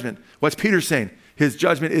God's judgment. What's Peter saying? His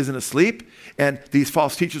judgment isn't asleep. And these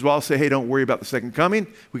false teachers will all say, hey, don't worry about the second coming.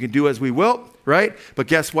 We can do as we will, right? But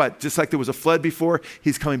guess what? Just like there was a flood before,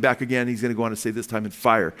 he's coming back again. He's going to go on to say this time in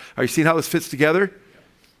fire. Are you seeing how this fits together?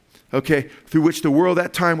 Okay. Through which the world at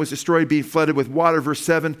that time was destroyed, being flooded with water. Verse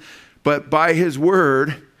 7, but by his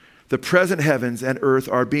word, the present heavens and earth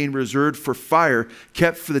are being reserved for fire,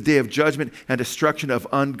 kept for the day of judgment and destruction of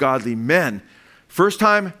ungodly men. First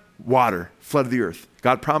time, water, flooded the earth.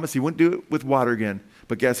 God promised he wouldn't do it with water again.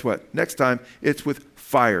 But guess what? Next time, it's with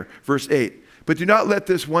fire. Verse 8. But do not let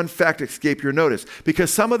this one fact escape your notice, because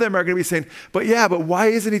some of them are going to be saying, but why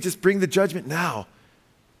isn't he just bring the judgment now?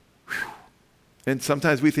 Whew. And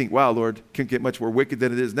sometimes we think, wow, Lord, can't get much more wicked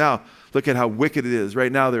than it is now. Look at how wicked it is.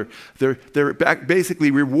 Right now, they're basically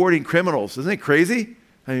rewarding criminals. Isn't it crazy?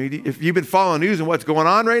 I mean, if you've been following news and what's going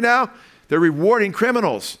on right now, they're rewarding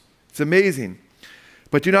criminals. It's amazing.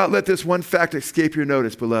 But do not let this one fact escape your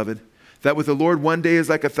notice, beloved, that with the Lord 1 day is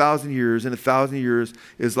like 1,000 years, and 1,000 years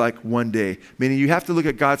is like 1 day. Meaning you have to look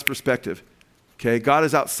at God's perspective. Okay, God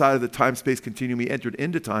is outside of the time-space continuum. He entered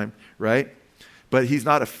into time, right? But he's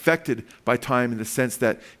not affected by time in the sense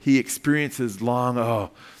that he experiences for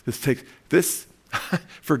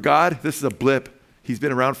God, this is a blip. He's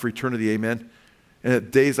been around for eternity, amen? And a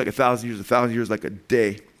day is like 1,000 years, 1,000 years like a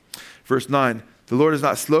day. Verse 9, the Lord is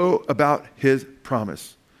not slow about his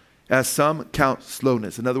promise, as some count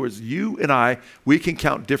slowness. In other words, you and I, we can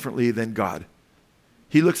count differently than God.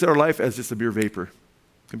 He looks at our life as just a mere vapor.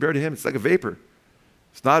 Compared to him, it's like a vapor.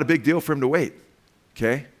 It's not a big deal for him to wait,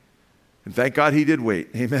 okay? And thank God he did wait.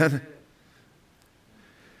 Amen.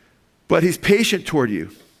 But he's patient toward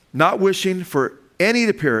you, not wishing for any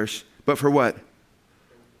to perish, but for what?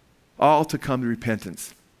 All to come to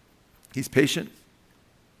repentance. He's patient.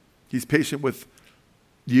 He's patient with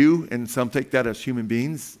you, and some take that as human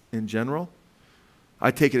beings in general.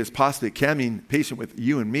 I take it as possibly it can mean patient with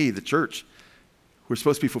you and me, the church. We're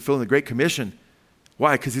supposed to be fulfilling the Great Commission.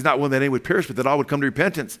 Why? Because he's not willing that any would perish, but that all would come to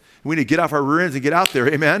repentance. And we need to get off our rear ends and get out there,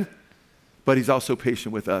 amen? But he's also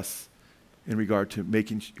patient with us in regard to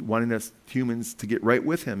wanting us humans to get right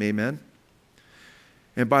with him, amen?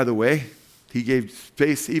 And by the way, he gave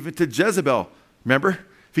space even to Jezebel. Remember?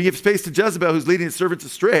 If he gives space to Jezebel, who's leading his servants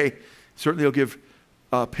astray, certainly he'll give,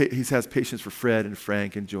 he has patience for Fred and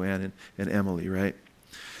Frank and Joanne and Emily, right?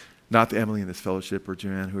 Not the Emily in this fellowship or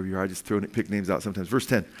Joanne, whoever you are. I just pick names out sometimes. Verse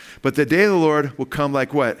 10. But the day of the Lord will come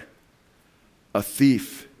like what? A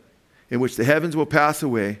thief, in which the heavens will pass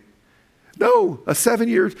away. No, a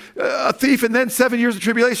thief and then 7 years of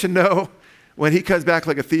tribulation. No. When he comes back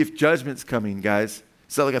like a thief, judgment's coming, guys.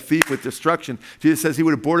 So like a thief with destruction. Jesus says he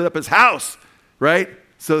would have boarded up his house, right?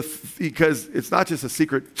 So because it's not just a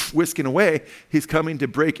secret whisking away, he's coming to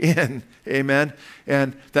break in, amen?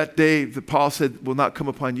 And that day, Paul said, will not come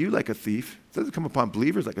upon you like a thief. It doesn't come upon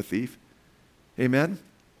believers like a thief, amen?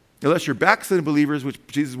 Unless you're backslidden believers, which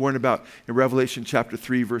Jesus warned about in Revelation chapter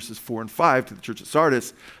 3, verses 4 and 5 to the church at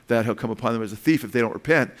Sardis, that he'll come upon them as a thief if they don't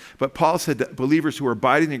repent. But Paul said that believers who are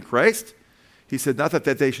abiding in Christ, he said, not that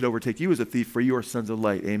they should overtake you as a thief, for you are sons of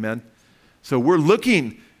light, amen? So we're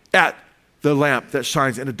looking at the lamp that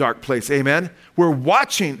shines in a dark place, amen? We're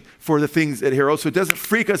watching for the things that hero, so it doesn't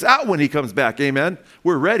freak us out when he comes back, amen?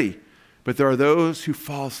 We're ready. But there are those who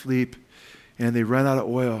fall asleep and they run out of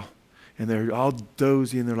oil and they're all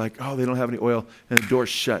dozy and they're like, oh, they don't have any oil, and the door's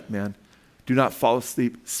shut, man. Do not fall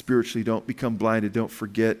asleep spiritually. Don't become blinded. Don't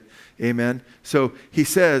forget, amen? So he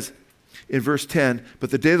says, in verse 10,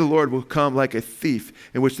 but the day of the Lord will come like a thief,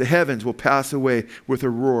 in which the heavens will pass away with a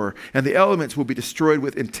roar, and the elements will be destroyed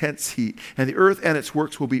with intense heat, and the earth and its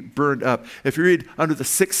works will be burned up. If you read under the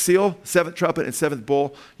sixth seal, seventh trumpet, and seventh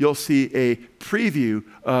bowl, you'll see a preview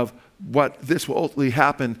of what this will ultimately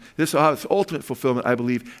happen. This will have its ultimate fulfillment, I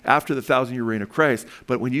believe, after the 1,000-year reign of Christ.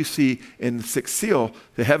 But when you see in the sixth seal,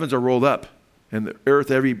 the heavens are rolled up, and the earth,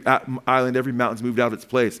 every island, every mountain's moved out of its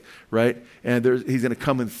place, right? And he's going to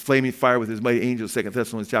come in flaming fire with his mighty angels, 2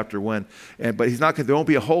 Thessalonians chapter 1. But he's not going. There won't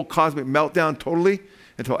be a whole cosmic meltdown totally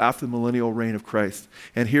until after the millennial reign of Christ.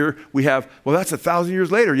 And here we have, well, that's 1,000 years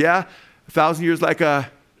later, yeah? 1,000 years like a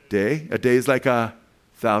day. A day is like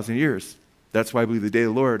 1,000 years. That's why I believe the day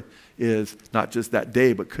of the Lord is not just that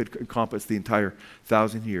day, but could encompass the entire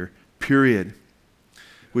 1,000-year period.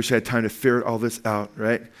 Wish I had time to ferret all this out,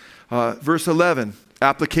 right? Verse 11,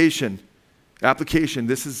 application. Application.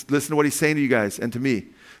 Listen to what he's saying to you guys and to me.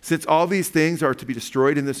 Since all these things are to be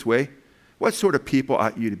destroyed in this way, what sort of people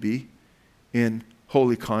ought you to be in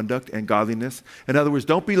holy conduct and godliness? In other words,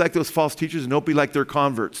 don't be like those false teachers and don't be like their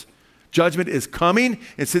converts. Judgment is coming,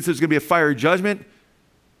 and since there's going to be a fiery judgment,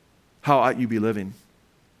 how ought you be living?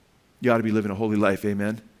 You ought to be living a holy life,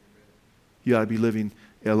 amen? You ought to be living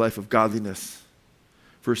a life of godliness.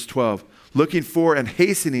 Verse 12, looking for and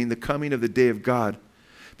hastening the coming of the day of God,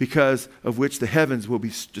 because of which the heavens will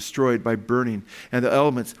be destroyed by burning, and the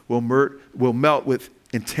elements will melt with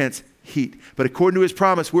intense heat. But according to his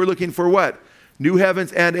promise, we're looking for what? New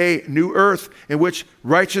heavens and a new earth in which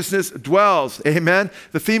righteousness dwells. Amen?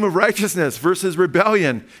 The theme of righteousness versus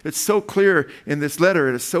rebellion. It's so clear in this letter.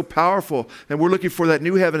 It is so powerful. And we're looking for that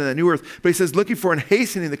new heaven and that new earth. But he says, looking for and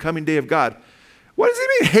hastening the coming day of God. What does he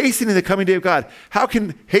mean, hastening the coming day of God? How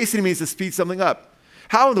can hastening means to speed something up?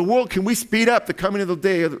 How in the world can we speed up the coming of the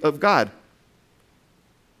day of God?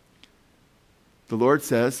 The Lord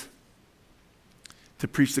says to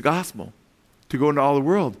preach the gospel, to go into all the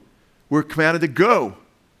world. We're commanded to go.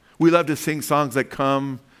 We love to sing songs like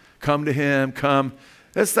come to him, come.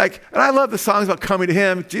 It's like, and I love the songs about coming to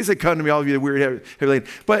him. Jesus said, come to me, all of you weary, heavy laden.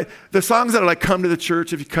 But the songs that are like, come to the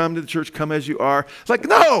church. If you come to the church, come as you are. It's like,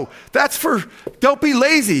 no, that's for, don't be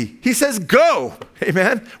lazy. He says, go.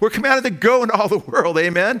 Amen. We're commanded to go into all the world.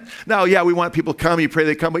 Amen. Now, yeah, we want people to come. You pray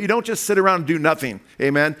they come, but you don't just sit around and do nothing.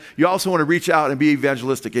 Amen. You also want to reach out and be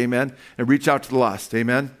evangelistic. Amen. And reach out to the lost.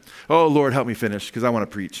 Amen. Oh, Lord, help me finish because I want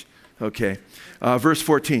to preach. Okay. Verse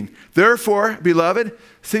 14. Therefore, beloved,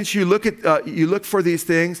 since you look for these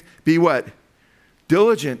things, be what?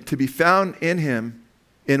 Diligent to be found in him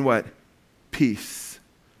in what? Peace,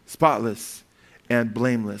 spotless, and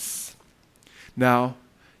blameless. Now,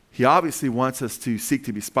 he obviously wants us to seek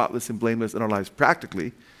to be spotless and blameless in our lives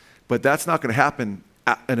practically, but that's not going to happen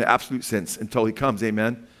in an absolute sense until he comes,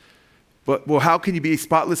 amen? But, well, how can you be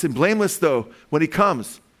spotless and blameless, though, when he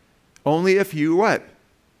comes? Only if you what?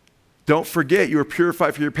 Don't forget you were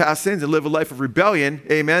purified for your past sins and live a life of rebellion,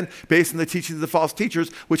 amen, based on the teachings of the false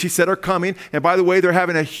teachers, which he said are coming. And by the way, they're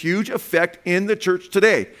having a huge effect in the church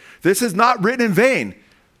today. This is not written in vain.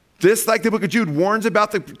 This, like the book of Jude, warns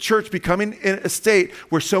about the church becoming in a state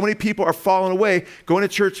where so many people are falling away, going to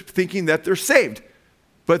church thinking that they're saved.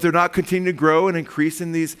 But they're not continuing to grow and increase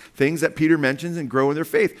in these things that Peter mentions and grow in their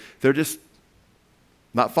faith. They're just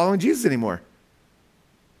not following Jesus anymore.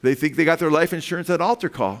 They think they got their life insurance at altar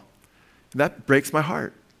call. And that breaks my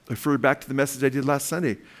heart. I refer back to the message I did last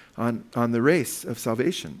Sunday on the race of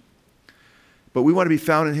salvation. But we want to be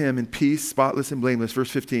found in him in peace, spotless and blameless. Verse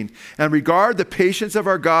 15. And regard the patience of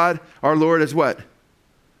our God, our Lord, as what?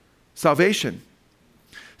 Salvation.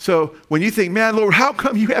 So when you think, man, Lord, how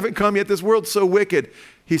come you haven't come yet? This world's so wicked.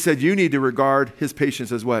 He said, you need to regard his patience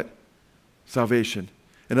as what? Salvation.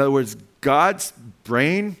 In other words, God's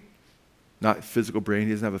brain, not physical brain,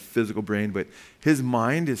 he doesn't have a physical brain, but his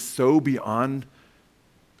mind is so beyond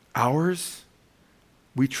ours.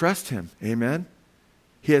 We trust him. Amen?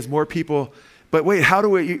 He has more people. But wait, how do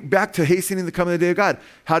we, back to hastening the coming of the day of God.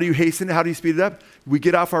 How do you hasten it? How do you speed it up? We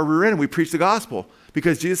get off our rear end and we preach the gospel.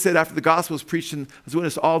 Because Jesus said after the gospel is preached and is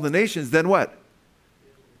witnessed to all the nations, then what?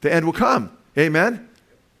 The end will come. Amen?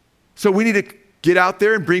 So we need to get out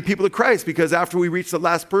there and bring people to Christ, because after we reach the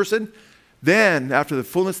last person, then after the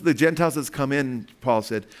fullness of the Gentiles has come in, Paul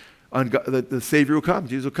said, the Savior will come,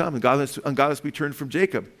 Jesus will come, and ungodliness will be turned from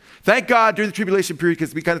Jacob. Thank God during the tribulation period, because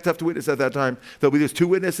it'd be kind of tough to witness at that time. There'll be those two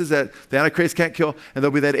witnesses that the Antichrist can't kill, and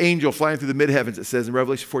there'll be that angel flying through the mid-heavens, it says in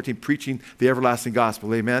Revelation 14, preaching the everlasting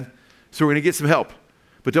gospel. Amen? So we're going to get some help.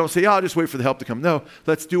 But don't say, I'll just wait for the help to come. No,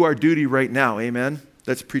 let's do our duty right now. Amen?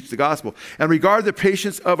 Let's preach the gospel. And regard the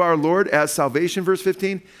patience of our Lord as salvation, verse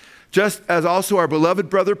 15, just as also our beloved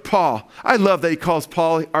brother Paul. I love that he calls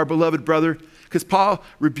Paul our beloved brother, because Paul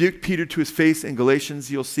rebuked Peter to his face in Galatians.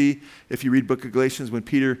 You'll see if you read book of Galatians when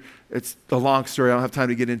Peter, it's a long story I don't have time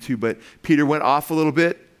to get into, but Peter went off a little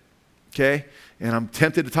bit, okay? And I'm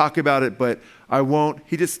tempted to talk about it, but I won't.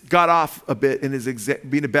 He just got off a bit in his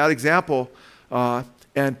being a bad example,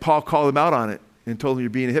 and Paul called him out on it and told him you're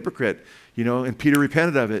being a hypocrite, you know, and Peter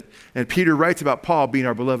repented of it. And Peter writes about Paul being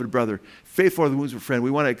our beloved brother. Faithful are the wounds of a friend.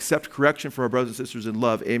 We want to accept correction from our brothers and sisters in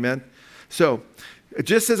love. Amen? So,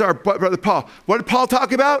 just as our brother Paul, what did Paul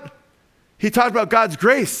talk about? He talked about God's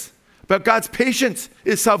grace, about God's patience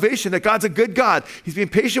is salvation, that God's a good God. He's being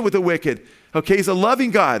patient with the wicked. Okay, he's a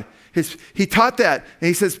loving God. He taught that. And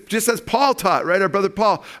he says, just as Paul taught, right? Our brother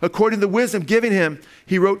Paul, according to the wisdom given him,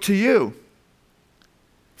 he wrote to you.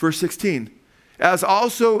 Verse 16, as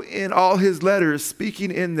also in all his letters, speaking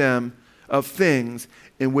in them of things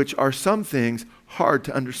in which are some things hard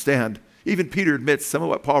to understand. Even Peter admits some of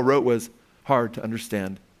what Paul wrote was hard to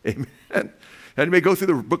understand. Amen. Anybody go through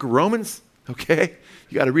the book of Romans? Okay.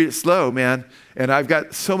 You got to read it slow, man. And I've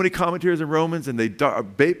got so many commentaries in Romans, and they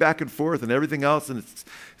debate back and forth and everything else. And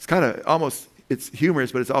it's kind of almost, it's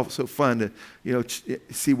humorous, but it's also fun to, you know,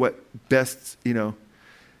 see what best, you know.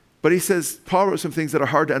 But he says, Paul wrote some things that are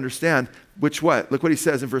hard to understand, which what? Look what he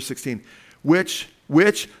says in verse 16. Which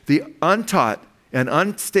the untaught and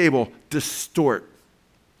unstable distort,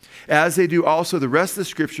 as they do also the rest of the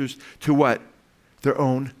scriptures, to what? Their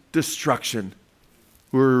own destruction.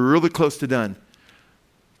 We're really close to done.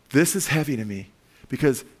 This is heavy to me,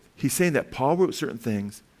 because he's saying that Paul wrote certain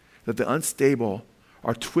things that the unstable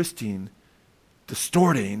are twisting,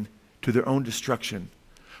 distorting to their own destruction.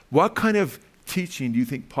 What kind of teaching do you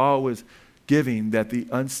think Paul was giving that the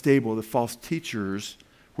unstable, the false teachers,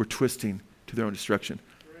 were twisting to their own destruction?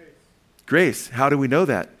 Grace. How do we know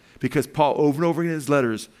that? Because Paul, over and over again in his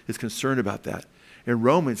letters, is concerned about that. In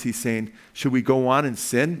Romans, he's saying, should we go on and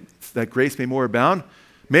sin that grace may more abound?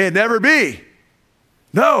 May it never be.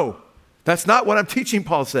 No, that's not what I'm teaching,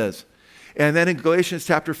 Paul says. And then in Galatians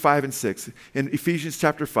chapter 5 and 6, in Ephesians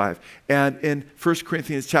chapter 5, and in 1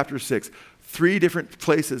 Corinthians chapter 6, 3 different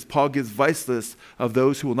places, Paul gives vice lists of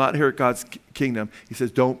those who will not inherit God's kingdom. He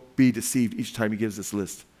says, don't be deceived each time he gives this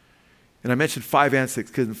list. And I mentioned 5 and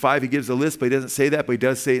 6, because in 5 he gives a list, but he doesn't say that, but he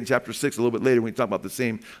does say it in chapter 6 a little bit later when he talks about the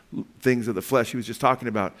same things of the flesh he was just talking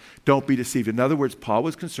about. Don't be deceived. In other words, Paul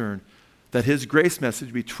was concerned that his grace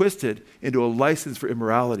message be twisted into a license for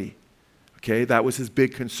immorality. Okay, that was his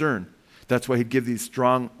big concern. That's why he'd give these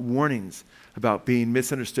strong warnings about being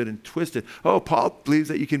misunderstood and twisted. Oh, Paul believes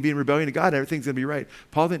that you can be in rebellion to God and everything's going to be right.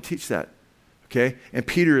 Paul didn't teach that. Okay, and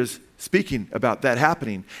Peter is speaking about that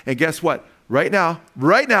happening. And guess what? Right now,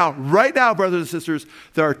 brothers and sisters,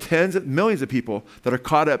 there are tens of millions of people that are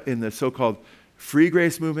caught up in the so-called free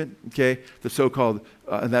grace movement, okay? The so-called,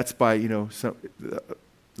 and that's by, a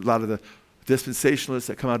lot of the dispensationalists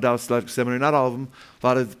that come out of Dallas Theological Seminary. Not all of them. A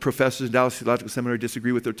lot of professors in Dallas Theological Seminary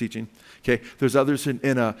disagree with their teaching. Okay, there's others in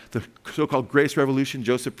the so-called Grace Revolution,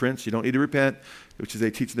 Joseph Prince. You don't need to repent, which is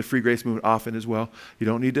they teach in the free grace movement often as well. You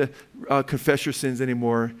don't need to confess your sins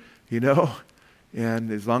anymore,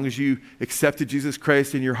 And as long as you accepted Jesus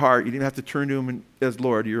Christ in your heart, you didn't have to turn to him as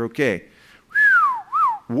Lord, you're okay.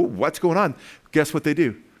 What's going on? Guess what they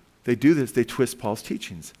do? They do this. They twist Paul's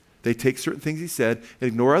teachings. They take certain things he said and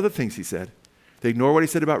ignore other things he said. They ignore what he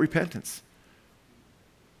said about repentance.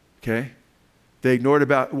 Okay? They ignored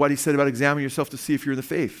about what he said about examining yourself to see if you're in the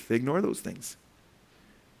faith. They ignore those things.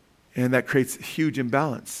 And that creates a huge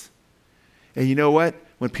imbalance. And you know what?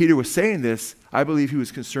 When Peter was saying this, I believe he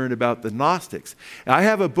was concerned about the Gnostics. And I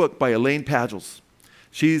have a book by Elaine Pagels.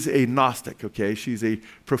 She's a Gnostic, okay? She's a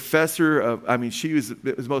professor she was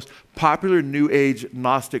the most popular New Age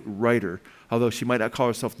Gnostic writer, although she might not call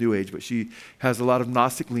herself New Age, but she has a lot of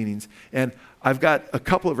Gnostic leanings. And I've got a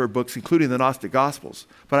couple of her books, including the Gnostic Gospels.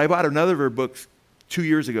 But I bought another of her books 2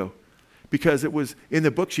 years ago because it was in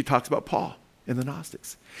the book she talks about Paul and the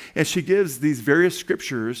Gnostics. And she gives these various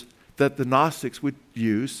scriptures that the Gnostics would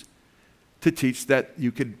use to teach that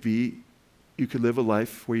you could live a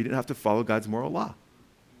life where you didn't have to follow God's moral law.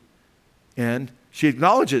 And she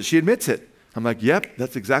acknowledges, she admits it. I'm like, yep,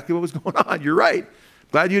 that's exactly what was going on. You're right.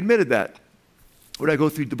 Glad you admitted that. When I go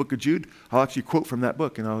through the book of Jude, I'll actually quote from that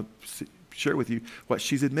book and I'll share with you what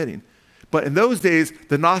she's admitting. But in those days,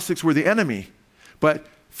 the Gnostics were the enemy. But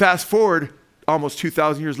fast forward almost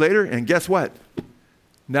 2,000 years later, and guess what?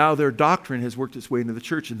 Now their doctrine has worked its way into the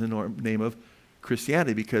church in the name of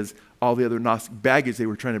Christianity because all the other Gnostic baggage they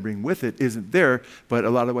were trying to bring with it isn't there, but a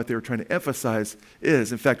lot of what they were trying to emphasize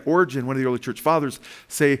is. In fact, Origen, one of the early church fathers,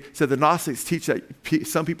 said the Gnostics teach that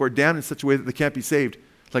some people are damned in such a way that they can't be saved,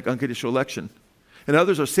 like unconditional election. And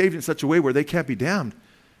others are saved in such a way where they can't be damned.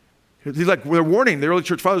 They're warning, the early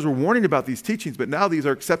church fathers were warning about these teachings, but now these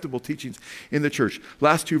are acceptable teachings in the church.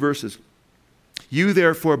 Last two verses. You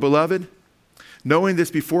therefore, beloved, knowing this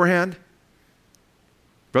beforehand,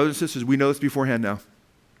 brothers and sisters, we know this beforehand now.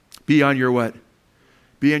 Be on your what?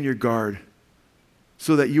 Be on your guard,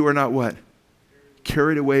 so that you are not what?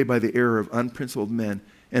 Carried away by the error of unprincipled men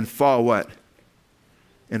and fall what?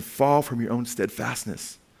 And fall from your own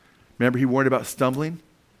steadfastness. Remember he warned about stumbling?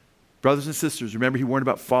 Brothers and sisters, remember he warned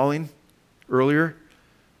about falling earlier?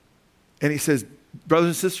 And he says, brothers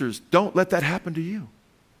and sisters, don't let that happen to you.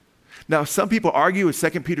 Now, some people argue with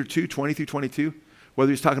 2 Peter 2, 20 through 22,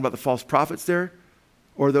 whether he's talking about the false prophets there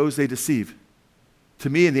or those they deceive. To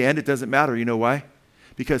me, in the end, it doesn't matter. You know why?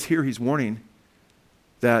 Because here he's warning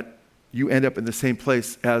that you end up in the same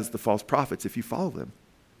place as the false prophets if you follow them.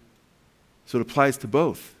 So it applies to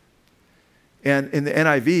both. And in the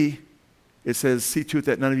NIV, it says, see to it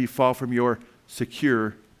that none of you fall from your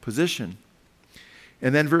secure position.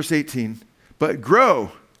 And then verse 18, but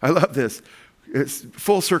grow. I love this. It's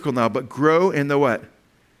full circle now, but grow in the what?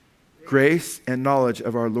 Grace and knowledge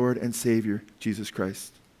of our Lord and Savior, Jesus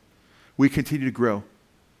Christ. We continue to grow.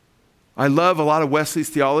 I love a lot of Wesley's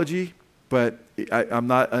theology, but I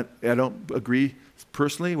don't agree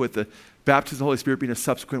personally with the baptism of the Holy Spirit being a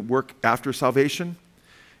subsequent work after salvation.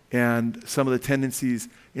 And some of the tendencies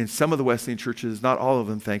in some of the Wesleyan churches, not all of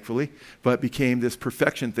them, thankfully, but became this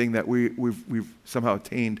perfection thing that we've somehow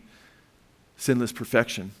attained sinless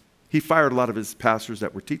perfection. He fired a lot of his pastors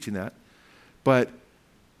that were teaching that, but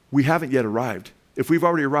we haven't yet arrived. If we've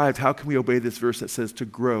already arrived, how can we obey this verse that says to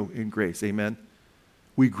grow in grace? Amen?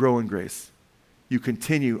 We grow in grace. You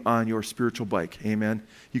continue on your spiritual bike. Amen?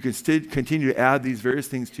 You can continue to add these various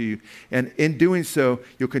things to you. And in doing so,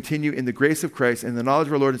 you'll continue in the grace of Christ and the knowledge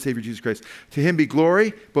of our Lord and Savior Jesus Christ. To him be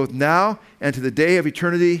glory, both now and to the day of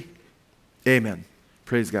eternity. Amen.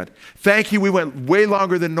 Praise God. Thank you. We went way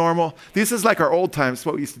longer than normal. This is like our old times. It's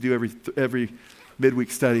what we used to do every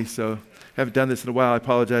midweek study. So I haven't done this in a while. I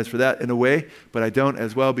apologize for that in a way, but I don't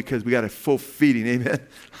as well because we got a full feeding. Amen.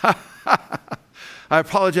 I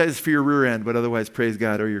apologize for your rear end, but otherwise, praise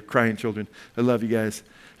God, or your crying children. I love you guys.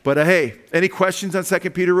 But hey, any questions on 2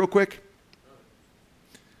 Peter real quick?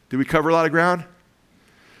 Did we cover a lot of ground?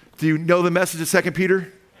 Do you know the message of 2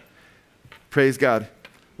 Peter? Praise God.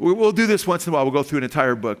 We'll do this once in a while. We'll go through an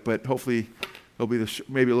entire book, but hopefully it'll be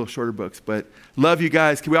maybe a little shorter books. But love you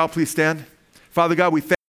guys. Can we all please stand? Father God, we thank